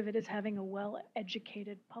part of it is having a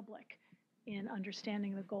well-educated public in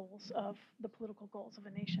understanding the goals of the political goals of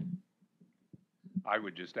a nation. I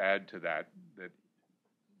would just add to that that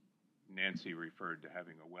Nancy referred to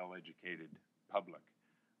having a well-educated public.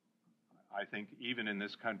 I think even in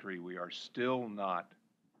this country, we are still not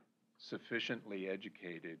sufficiently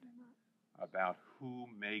educated about who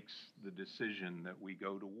makes the decision that we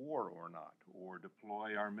go to war or not, or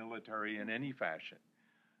deploy our military in any fashion.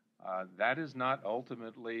 That is not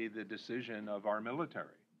ultimately the decision of our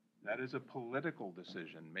military. That is a political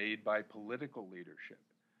decision made by political leadership.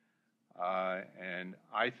 And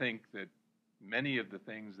I think that many of the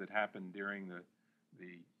things that happened during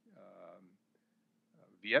the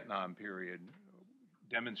Vietnam period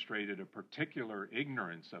demonstrated a particular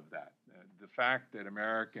ignorance of that. The fact that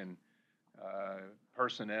American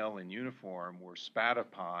personnel in uniform were spat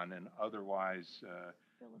upon and otherwise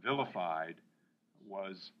vilified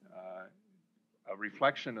was a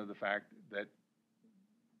reflection of the fact that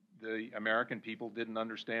the American people didn't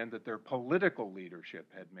understand that their political leadership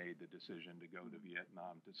had made the decision to go to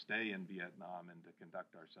Vietnam, to stay in Vietnam, and to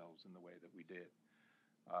conduct ourselves in the way that we did.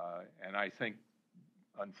 And I think,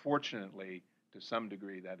 unfortunately, to some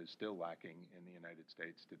degree, that is still lacking in the United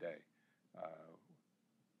States today.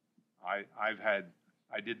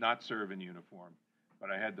 I did not serve in uniform,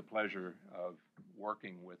 but I had the pleasure of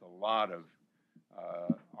working with a lot of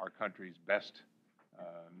our country's best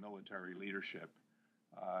military leadership.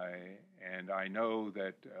 And I know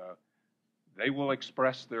that they will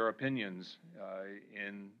express their opinions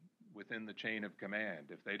within the chain of command.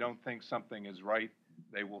 If they don't think something is right,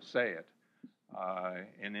 they will say it.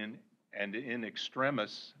 And in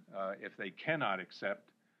extremis, if they cannot accept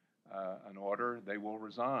an order, they will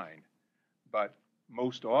resign. But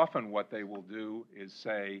most often what they will do is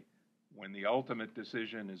say, when the ultimate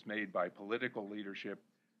decision is made by political leadership,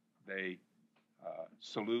 they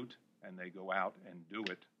salute and they go out and do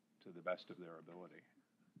it to the best of their ability.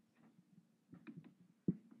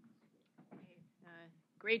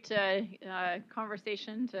 Great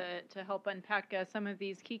conversation to help unpack some of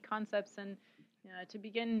these key concepts and to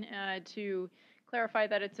begin to clarify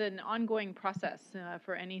that it's an ongoing process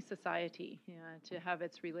for any society to have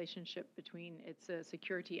its relationship between its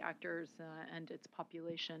security actors and its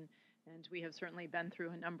population. And we have certainly been through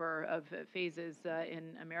a number of phases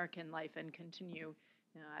in American life and continue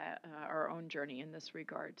our own journey in this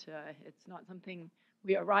regard. It's not something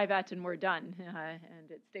we arrive at and we're done,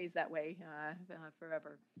 and it stays that way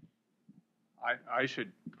forever. I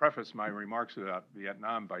should preface my remarks about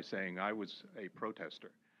Vietnam by saying I was a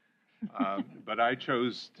protester, but I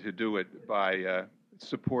chose to do it by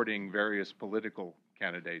supporting various political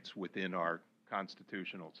candidates within our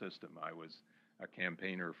constitutional system. I was a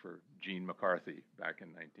campaigner for Gene McCarthy back in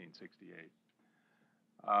 1968.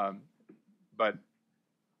 But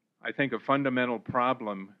I think a fundamental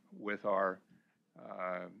problem with our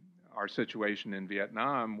situation in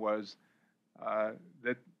Vietnam was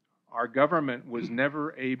that our government was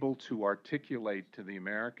never able to articulate to the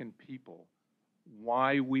American people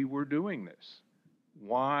why we were doing this.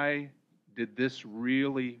 Why did this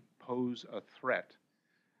really pose a threat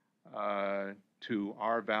to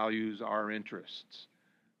our values, our interests?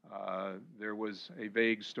 There was a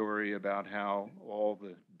vague story about how all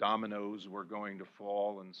the dominoes were going to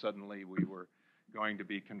fall and suddenly we were going to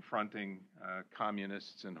be confronting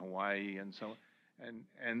communists in Hawaii and so on.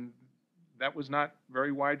 And that was not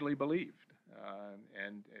very widely believed.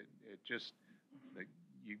 And it just,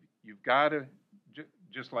 you've got to,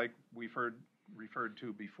 just like we've referred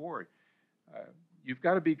to before, you've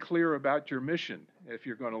got to be clear about your mission if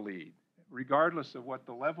you're going to lead, regardless of what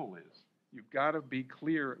the level is. You've got to be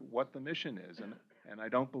clear what the mission is. And I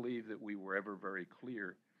don't believe that we were ever very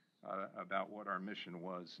clear about what our mission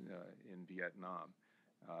was in Vietnam.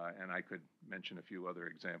 And I could mention a few other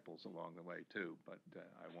examples along the way too, but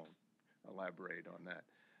I won't elaborate on that.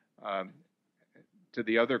 To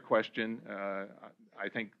the other question, I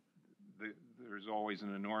think there's always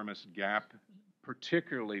an enormous gap,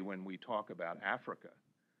 particularly when we talk about Africa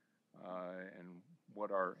and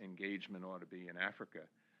what our engagement ought to be in Africa.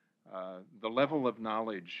 The level of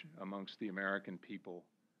knowledge amongst the American people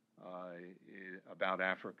about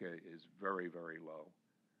Africa is very, very low.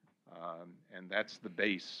 And that's the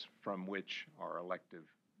base from which our elected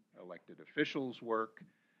officials work.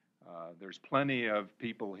 There's plenty of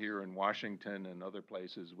people here in Washington and other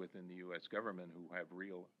places within the U.S. government who have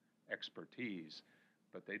real expertise,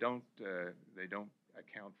 but they don't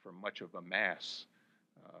account for much of a mass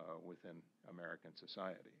within American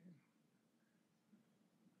society.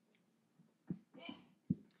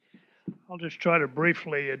 I'll just try to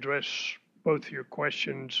briefly address both your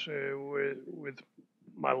questions with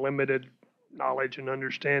my limited knowledge and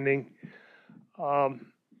understanding.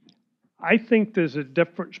 I think there's a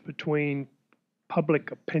difference between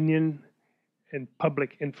public opinion and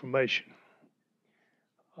public information.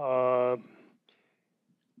 I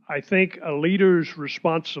think a leader's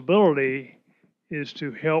responsibility is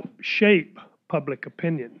to help shape public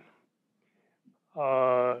opinion.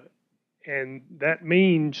 And that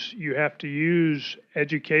means you have to use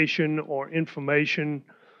education or information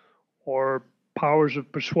or powers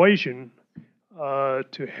of persuasion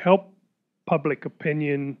to help public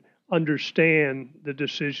opinion understand the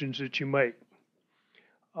decisions that you make.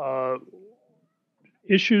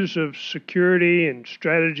 Issues of security and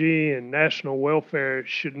strategy and national welfare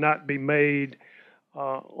should not be made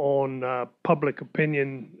on public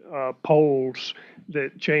opinion polls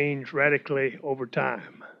that change radically over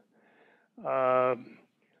time. I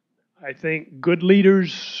think good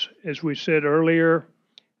leaders, as we said earlier,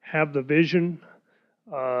 have the vision,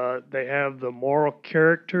 they have the moral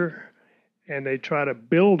character, and they try to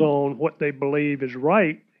build on what they believe is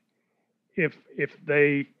right. If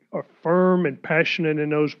they are firm and passionate in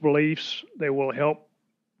those beliefs, they will help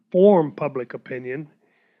form public opinion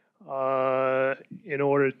in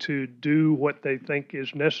order to do what they think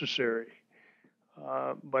is necessary.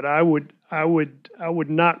 But I would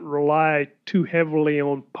not rely too heavily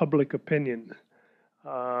on public opinion.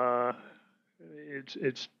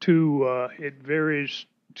 It's too it varies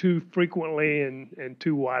too frequently and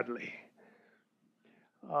too widely.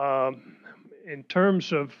 In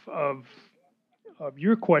terms of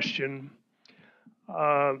your question,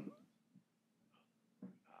 I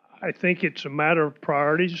think it's a matter of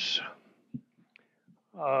priorities.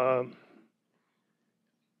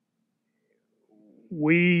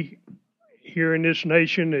 We here in this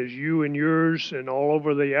nation, as you and yours and all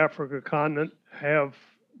over the Africa continent, have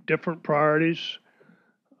different priorities.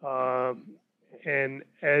 And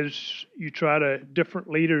as different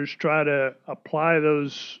leaders try to apply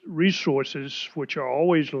those resources, which are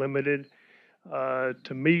always limited,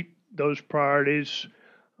 to meet those priorities,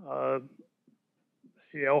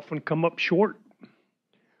 they often come up short.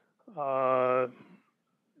 So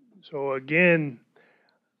again,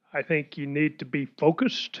 I think you need to be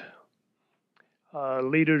focused.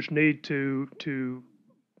 Leaders need to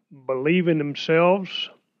believe in themselves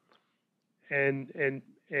and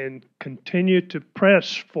continue to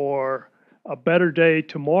press for a better day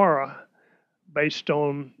tomorrow based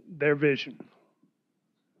on their vision.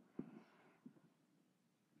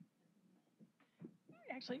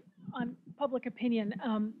 Actually, on public opinion,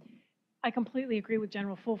 I completely agree with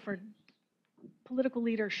General Fulford. Political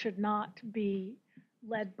leaders should not be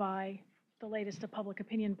led by the latest public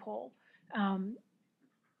opinion poll.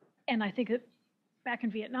 And I think that back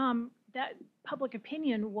in Vietnam, that public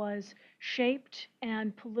opinion was shaped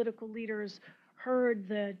and political leaders heard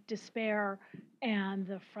the despair and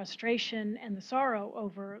the frustration and the sorrow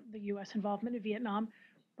over the U.S. involvement in Vietnam.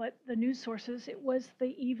 But the news sources, it was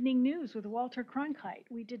the evening news with Walter Cronkite.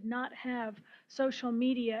 We did not have social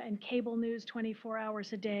media and cable news 24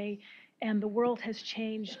 hours a day, and the world has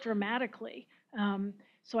changed dramatically.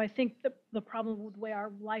 So I think the problem with the way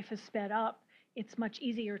our life is sped up, it's much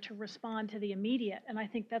easier to respond to the immediate. And I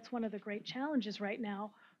think that's one of the great challenges right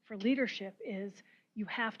now for leadership is you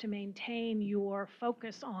have to maintain your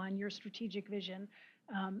focus on your strategic vision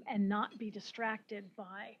and not be distracted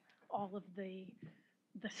by all of the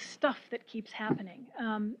the stuff that keeps happening.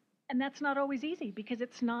 And that's not always easy because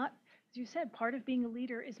it's not, as you said, part of being a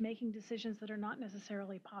leader is making decisions that are not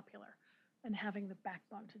necessarily popular and having the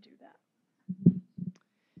backbone to do that.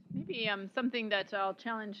 Maybe something that I'll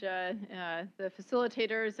challenge the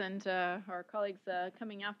facilitators and our colleagues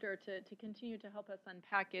coming after to continue to help us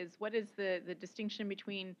unpack is what is the distinction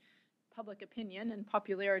between public opinion and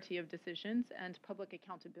popularity of decisions and public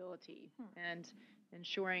accountability, and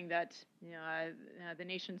ensuring that the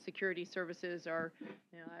nation's security services are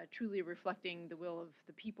truly reflecting the will of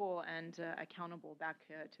the people and accountable back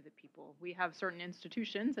to the people. We have certain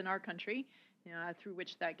institutions in our country through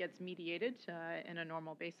which that gets mediated in a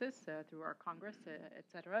normal basis through our Congress, et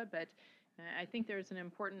cetera. But I think there's an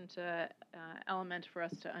important element for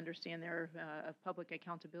us to understand there of public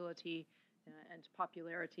accountability and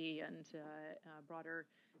popularity and broader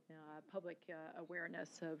public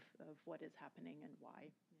awareness of what is happening and why.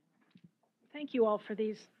 Thank you all for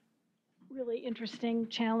these really interesting,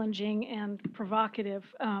 challenging, and provocative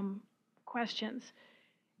questions.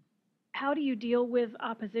 How do you deal with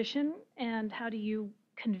opposition, and how do you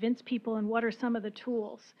convince people, and what are some of the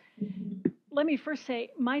tools? Let me first say,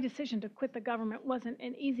 my decision to quit the government wasn't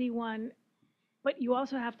an easy one, but you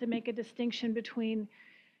also have to make a distinction between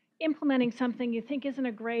implementing something you think isn't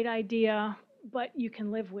a great idea, but you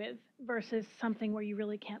can live with, versus something where you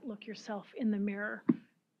really can't look yourself in the mirror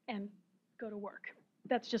and go to work.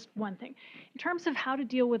 That's just one thing. In terms of how to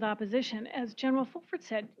deal with opposition, as General Fulford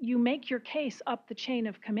said, you make your case up the chain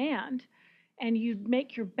of command, and you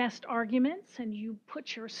make your best arguments, and you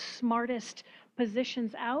put your smartest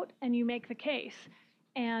positions out, and you make the case.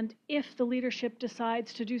 And if the leadership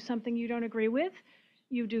decides to do something you don't agree with,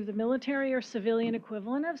 you do the military or civilian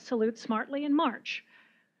equivalent of salute smartly and march.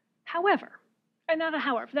 However, and not a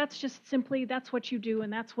however, that's just simply, that's what you do,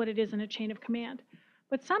 and that's what it is in a chain of command.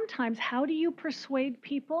 But sometimes, how do you persuade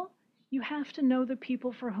people? You have to know the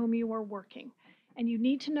people for whom you are working. And you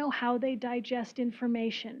need to know how they digest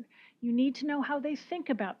information. You need to know how they think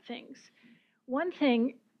about things. One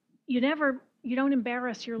thing, you don't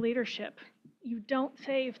embarrass your leadership. You don't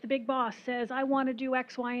say, if the big boss says, I want to do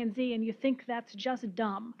X, Y, and Z, and you think that's just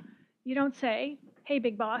dumb. You don't say, hey,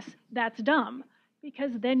 big boss, that's dumb,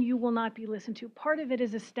 because then you will not be listened to. Part of it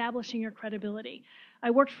is establishing your credibility.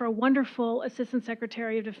 I worked for a wonderful Assistant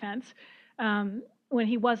Secretary of Defense. When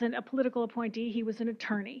he wasn't a political appointee, he was an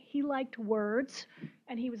attorney. He liked words,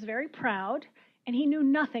 and he was very proud, and he knew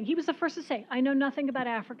nothing. He was the first to say, I know nothing about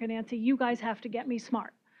Africa, Nancy. You guys have to get me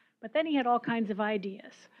smart. But then he had all kinds of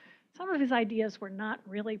ideas. Some of his ideas were not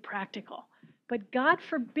really practical. But God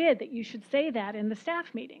forbid that you should say that in the staff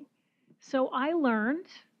meeting. So I learned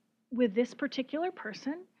with this particular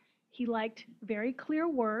person, he liked very clear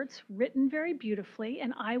words, written very beautifully,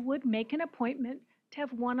 and I would make an appointment to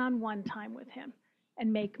have one-on-one time with him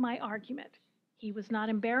and make my argument. He was not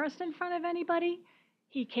embarrassed in front of anybody.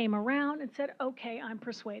 He came around and said, okay, I'm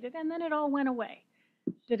persuaded, and then it all went away.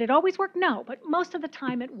 Did it always work? No, but most of the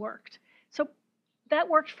time it worked. So that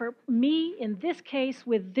worked for me in this case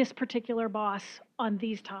with this particular boss on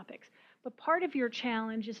these topics. But part of your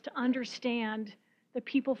challenge is to understand the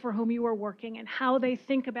people for whom you are working and how they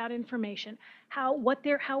think about information, how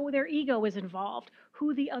their ego is involved,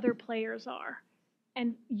 who the other players are.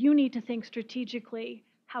 And you need to think strategically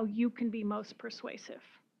how you can be most persuasive.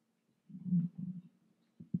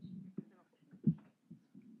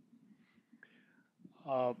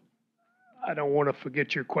 I don't want to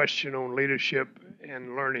forget your question on leadership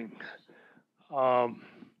and learning. I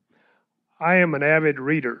am an avid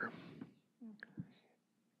reader,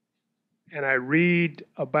 and I read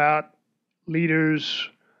about leaders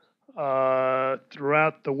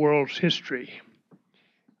throughout the world's history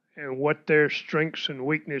and what their strengths and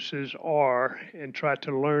weaknesses are, and try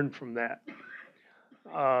to learn from that.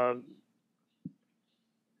 I'm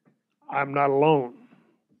not alone.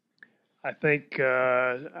 I think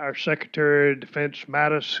our Secretary of Defense,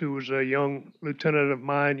 Mattis, who was a young lieutenant of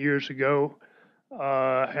mine years ago,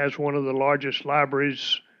 has one of the largest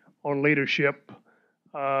libraries on leadership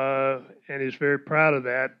and is very proud of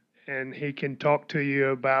that. And he can talk to you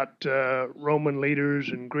about Roman leaders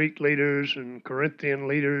and Greek leaders and Corinthian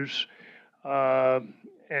leaders,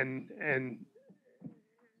 and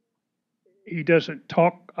he doesn't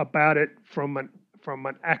talk about it from an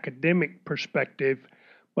academic perspective,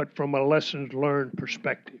 but from a lessons learned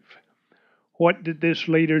perspective. What did this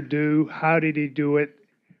leader do? How did he do it,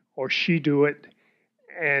 or she do it?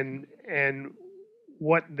 And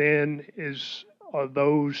what then are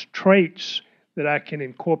those traits that I can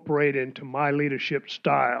incorporate into my leadership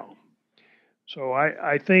style? So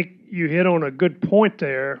I think you hit on a good point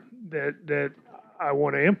there, that I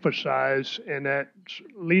want to emphasize, and that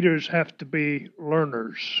leaders have to be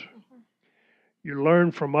learners. You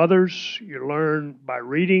learn from others, you learn by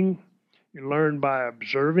reading, you learn by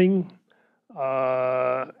observing,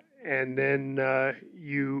 and then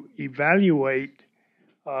you evaluate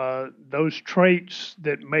those traits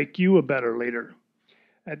that make you a better leader.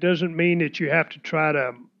 That doesn't mean that you have to try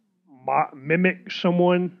to mimic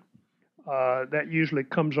someone. That usually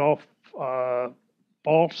comes off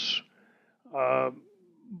false.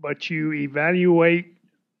 But you evaluate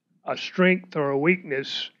a strength or a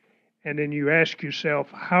weakness, and then you ask yourself,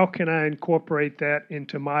 how can I incorporate that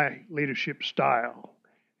into my leadership style?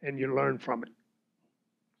 And you learn from it.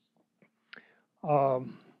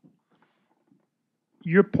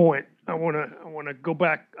 Your point, I want to go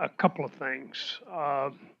back a couple of things.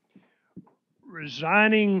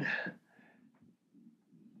 Resigning,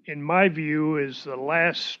 in my view, is the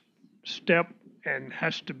last step and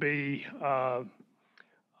has to be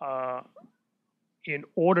in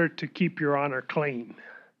order to keep your honor clean.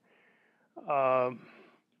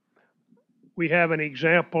 We have an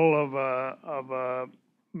example of a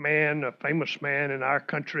man, a famous man in our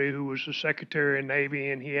country who was the Secretary of Navy,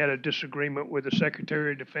 and he had a disagreement with the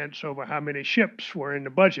Secretary of Defense over how many ships were in the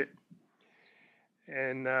budget.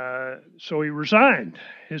 And so he resigned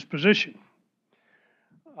his position.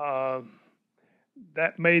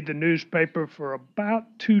 That made the newspaper for about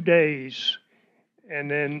 2 days,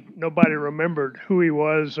 and then nobody remembered who he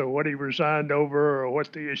was or what he resigned over or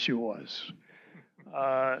what the issue was.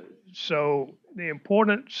 So the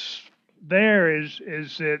importance there is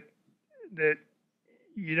that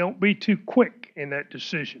you don't be too quick in that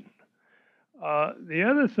decision. The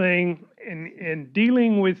other thing in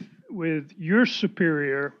dealing with your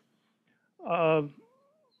superior,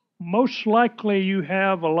 most likely you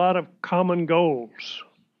have a lot of common goals.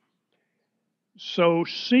 So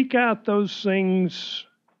seek out those things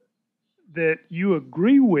that you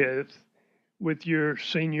agree with your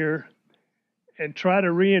senior and try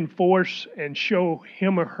to reinforce and show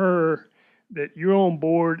him or her that you're on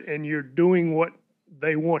board and you're doing what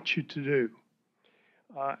they want you to do.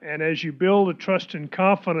 And as you build the trust and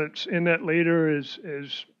confidence in that leader, as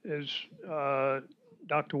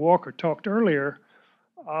Dr. Walker talked earlier,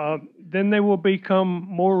 then they will become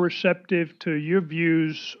more receptive to your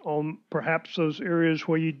views on perhaps those areas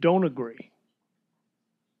where you don't agree.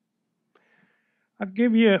 I'll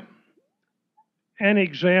give you an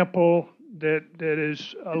example that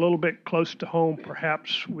is a little bit close to home,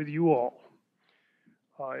 perhaps with you all.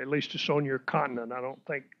 At least it's on your continent. I don't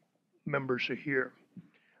think members are here.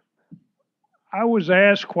 I was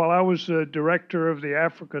asked while I was the director of the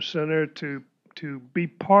Africa Center to be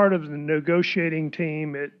part of the negotiating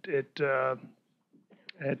team at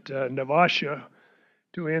Navasha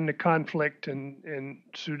to end the conflict in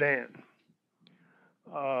Sudan.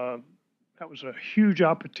 That was a huge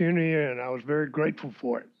opportunity, and I was very grateful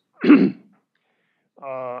for it.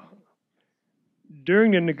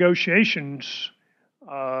 During the negotiations,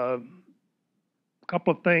 a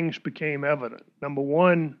couple of things became evident. Number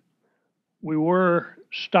one, we were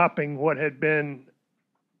stopping what had been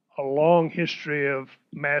a long history of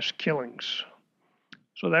mass killings.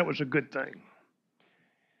 So that was a good thing.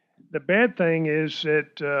 The bad thing is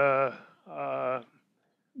that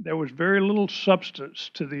there was very little substance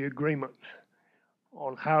to the agreement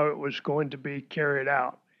on how it was going to be carried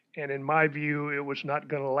out. And in my view, it was not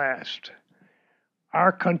going to last.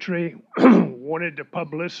 Our country wanted the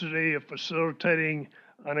publicity of facilitating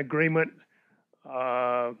an agreement.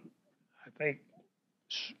 I think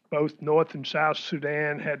both North and South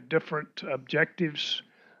Sudan had different objectives.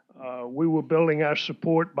 We were building our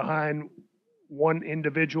support behind one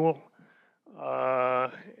individual,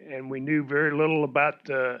 and we knew very little about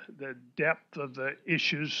the depth of the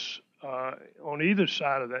issues on either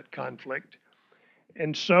side of that conflict.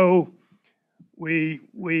 And so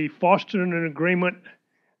we fostered an agreement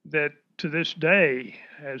that to this day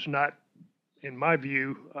has not, in my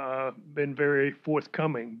view, been very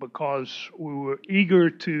forthcoming, because we were eager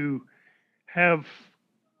to have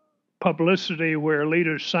publicity where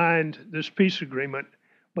leaders signed this peace agreement,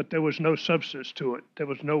 but there was no substance to it. There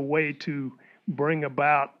was no way to bring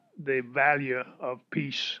about the value of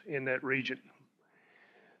peace in that region.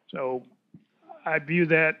 So I view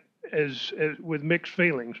that as with mixed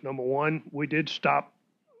feelings. Number one,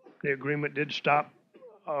 the agreement did stop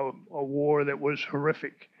a war that was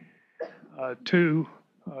horrific. Two,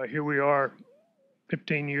 here we are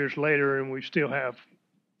 15 years later, and we still have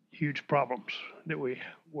huge problems that we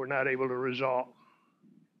were not able to resolve.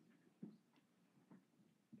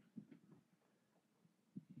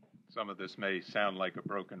 Some of this may sound like a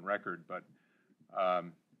broken record, but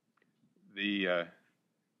The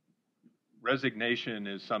resignation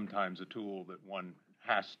is sometimes a tool that one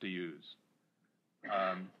has to use.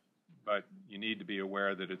 But you need to be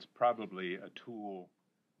aware that it's probably a tool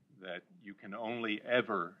that you can only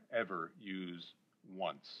ever use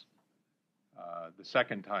once. The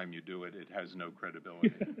second time you do it, it has no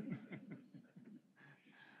credibility.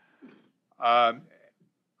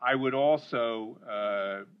 I would also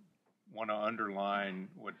want to underline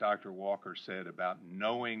what Dr. Walker said about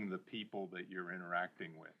knowing the people that you're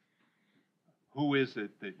interacting with. Who is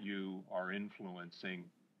it that you are influencing?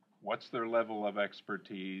 What's their level of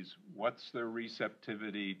expertise? What's their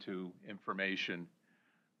receptivity to information?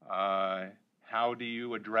 How do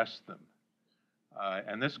you address them?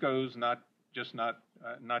 And this goes not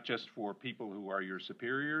just for people who are your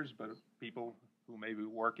superiors, but people who may be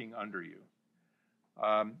working under you.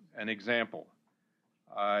 An example,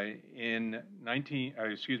 in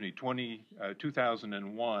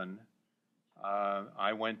 2001,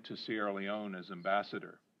 I went to Sierra Leone as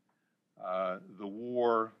ambassador. The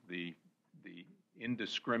war, the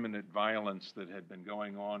indiscriminate violence that had been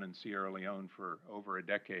going on in Sierra Leone for over a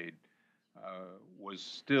decade was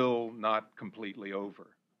still not completely over.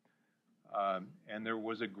 And there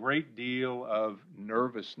was a great deal of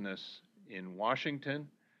nervousness in Washington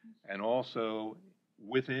and also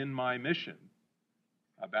within my mission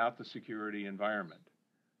about the security environment.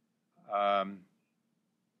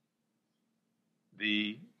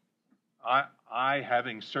 I,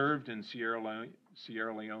 having served in Sierra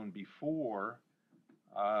Leone before,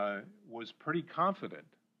 was pretty confident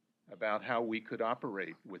about how we could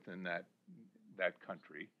operate within that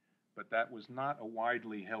country, but that was not a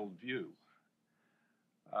widely held view.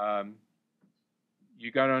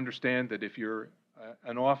 You got to understand that if you're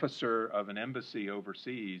an officer of an embassy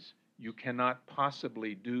overseas, you cannot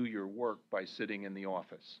possibly do your work by sitting in the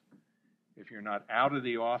office. If you're not out of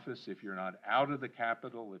the office, if you're not out of the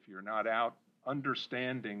capital, if you're not out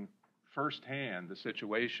understanding firsthand the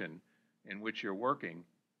situation in which you're working,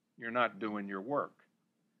 you're not doing your work.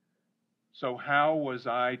 So how was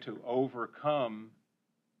I to overcome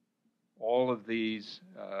all of these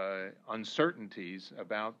uncertainties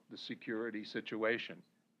about the security situation?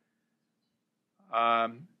 I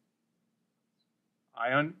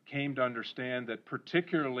came to understand that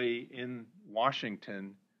particularly in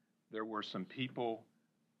Washington, there were some people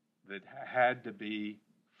that had to be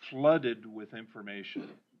flooded with information.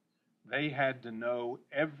 They had to know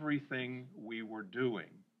everything we were doing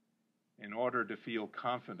in order to feel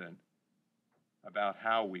confident about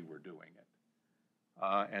how we were doing it.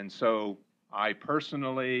 And so I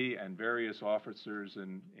personally and various officers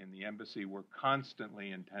in the embassy were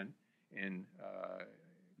constantly in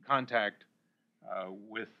contact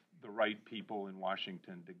with the right people in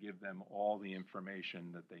Washington to give them all the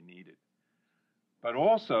information that they needed. But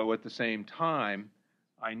also at the same time,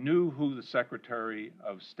 I knew who the Secretary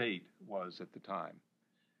of State was at the time.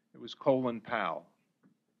 It was Colin Powell.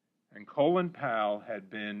 And Colin Powell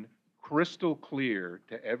had been crystal clear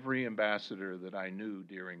to every ambassador that I knew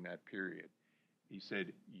during that period. He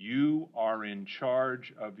said, "You are in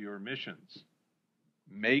charge of your missions.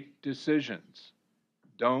 Make decisions.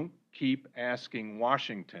 Don't keep asking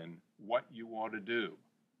Washington what you ought to do.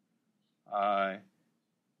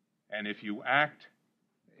 And if you act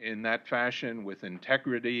in that fashion with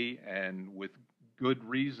integrity and with good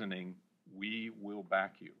reasoning, we will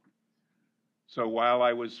back you." So while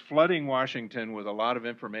I was flooding Washington with a lot of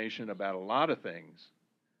information about a lot of things,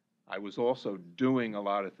 I was also doing a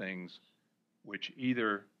lot of things which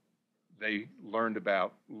either they learned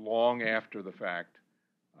about long after the fact,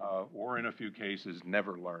 or in a few cases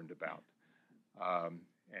never learned about.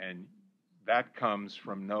 And that comes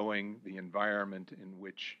from knowing the environment in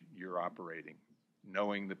which you're operating,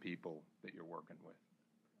 knowing the people that you're working with.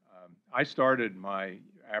 I started my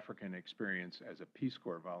African experience as a Peace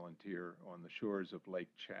Corps volunteer on the shores of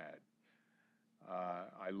Lake Chad.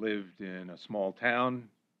 I lived in a small town,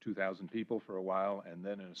 2,000 people for a while, and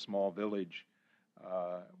then in a small village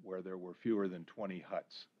where there were fewer than 20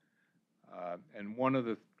 huts. And one of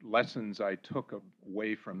the lessons I took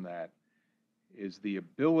away from that is the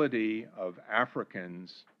ability of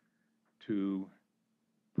Africans to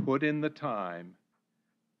put in the time,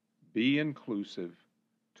 be inclusive,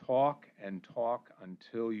 talk and talk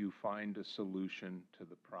until you find a solution to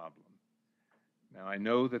the problem. Now, I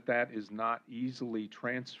know that that is not easily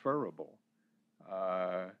transferable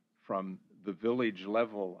from the village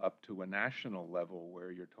level up to a national level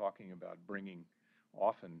where you're talking about bringing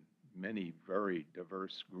often many very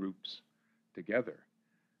diverse groups together.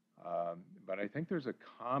 But I think there's a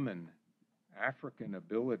common African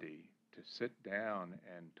ability to sit down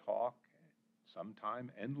and talk,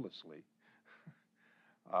 sometime endlessly,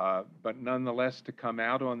 but nonetheless to come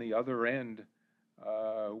out on the other end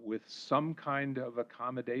with some kind of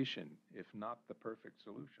accommodation, if not the perfect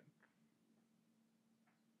solution.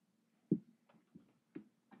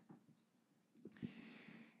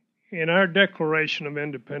 In our Declaration of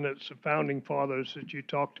Independence, the Founding Fathers that you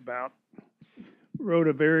talked about wrote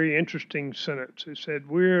a very interesting sentence. It said,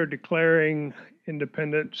 "We're declaring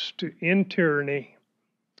independence to end tyranny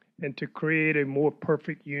and to create a more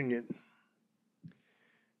perfect union."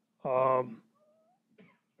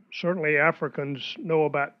 Certainly Africans know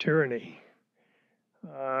about tyranny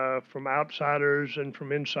from outsiders and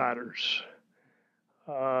from insiders.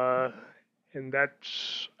 And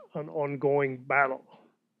that's an ongoing battle.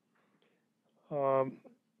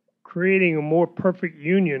 Creating a more perfect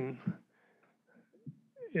union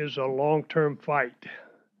is a long-term fight.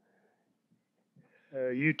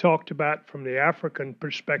 You talked about from the African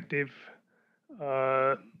perspective,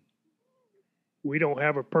 we don't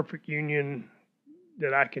have a perfect union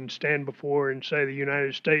that I can stand before and say the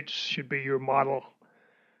United States should be your model,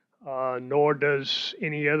 nor does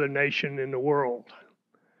any other nation in the world.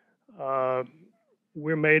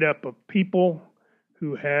 We're made up of people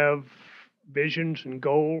who have visions and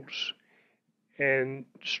goals, and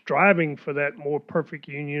striving for that more perfect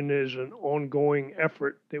union is an ongoing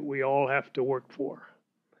effort that we all have to work for.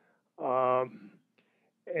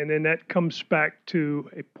 And then that comes back to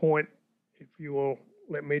a point, if you will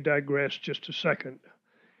let me digress just a second,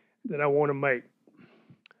 that I want to make.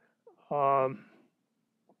 I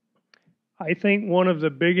think one of the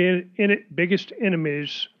biggest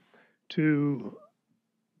enemies to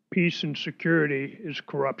peace and security is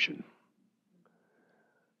corruption.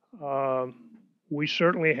 We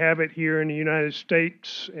certainly have it here in the United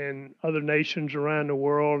States and other nations around the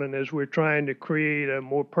world, and as we're trying to create a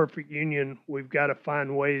more perfect union, we've got to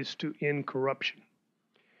find ways to end corruption.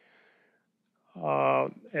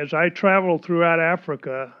 As I traveled throughout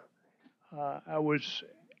Africa, I was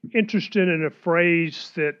interested in a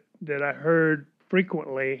phrase that I heard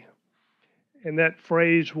frequently, and that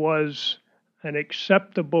phrase was an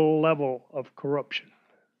acceptable level of corruption.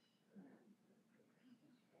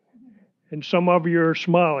 And some of you are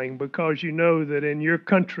smiling because you know that in your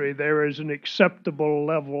country there is an acceptable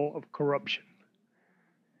level of corruption.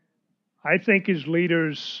 I think as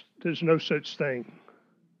leaders, there's no such thing.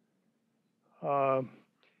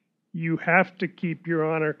 You have to keep your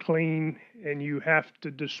honor clean, and you have to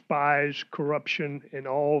despise corruption in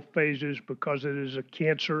all phases because it is a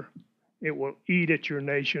cancer. It will eat at your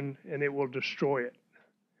nation, and it will destroy it.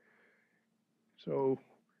 So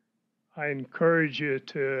I encourage you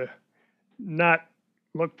to not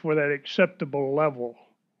look for that acceptable level,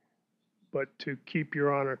 but to keep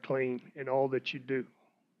your honor clean in all that you do.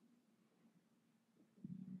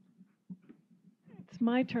 It's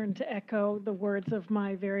my turn to echo the words of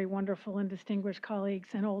my very wonderful and distinguished colleagues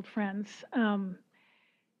and old friends. I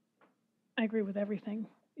agree with everything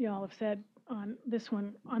you all have said on this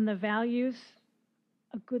one. On the values,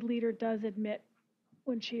 a good leader does admit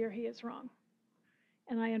when she or he is wrong.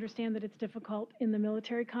 And I understand that it's difficult in the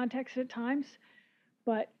military context at times,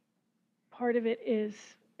 but part of it is,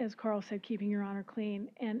 as Carl said, keeping your honor clean.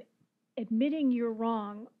 And admitting you're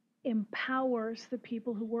wrong empowers the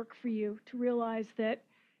people who work for you to realize that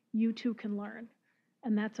you too can learn.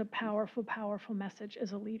 And that's a powerful, powerful message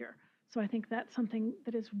as a leader. So I think that's something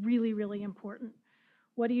that is really, really important.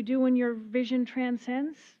 What do you do when your vision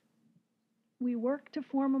transcends? We work to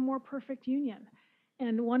form a more perfect union.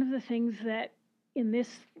 And one of the things that in this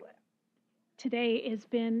today has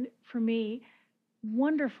been, for me,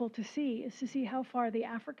 wonderful to see is to see how far the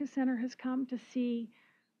Africa Center has come, to see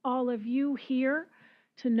all of you here,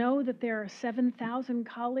 to know that there are 7,000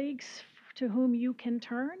 colleagues to whom you can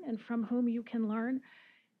turn and from whom you can learn.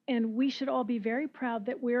 And we should all be very proud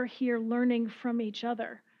that we're here learning from each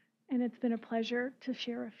other. And it's been a pleasure to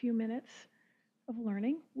share a few minutes of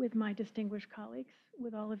learning with my distinguished colleagues,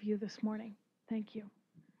 with all of you this morning. Thank you.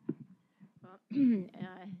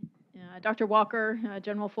 Dr. Walker,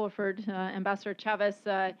 General Fulford, Ambassador Chavez,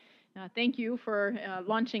 thank you for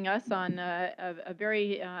launching us on a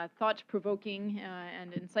very thought-provoking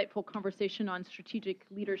and insightful conversation on strategic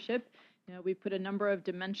leadership. We've put a number of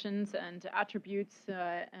dimensions and attributes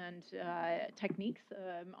and techniques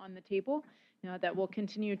on the table that we'll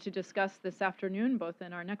continue to discuss this afternoon, both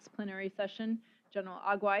in our next plenary session. General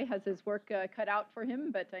Agwai has his work cut out for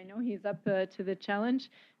him, but I know he's up to the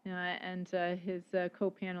challenge, and his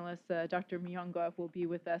co-panelist, Dr. Muyonga, will be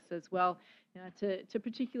with us as well to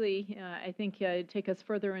particularly, I think, take us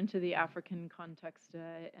further into the African context,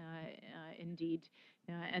 indeed,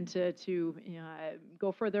 and to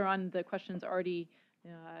go further on the questions already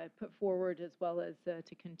put forward, as well as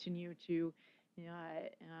to continue to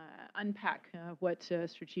unpack what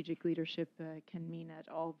strategic leadership can mean at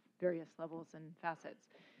all various levels and facets.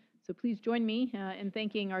 So please join me in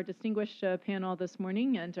thanking our distinguished panel this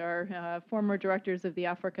morning and our former directors of the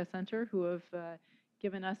Africa Center who have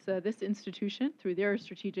given us this institution through their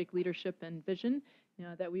strategic leadership and vision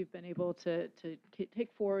that we've been able to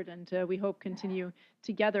take forward, and we hope continue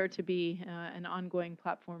together to be an ongoing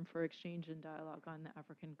platform for exchange and dialogue on the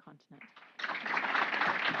African continent.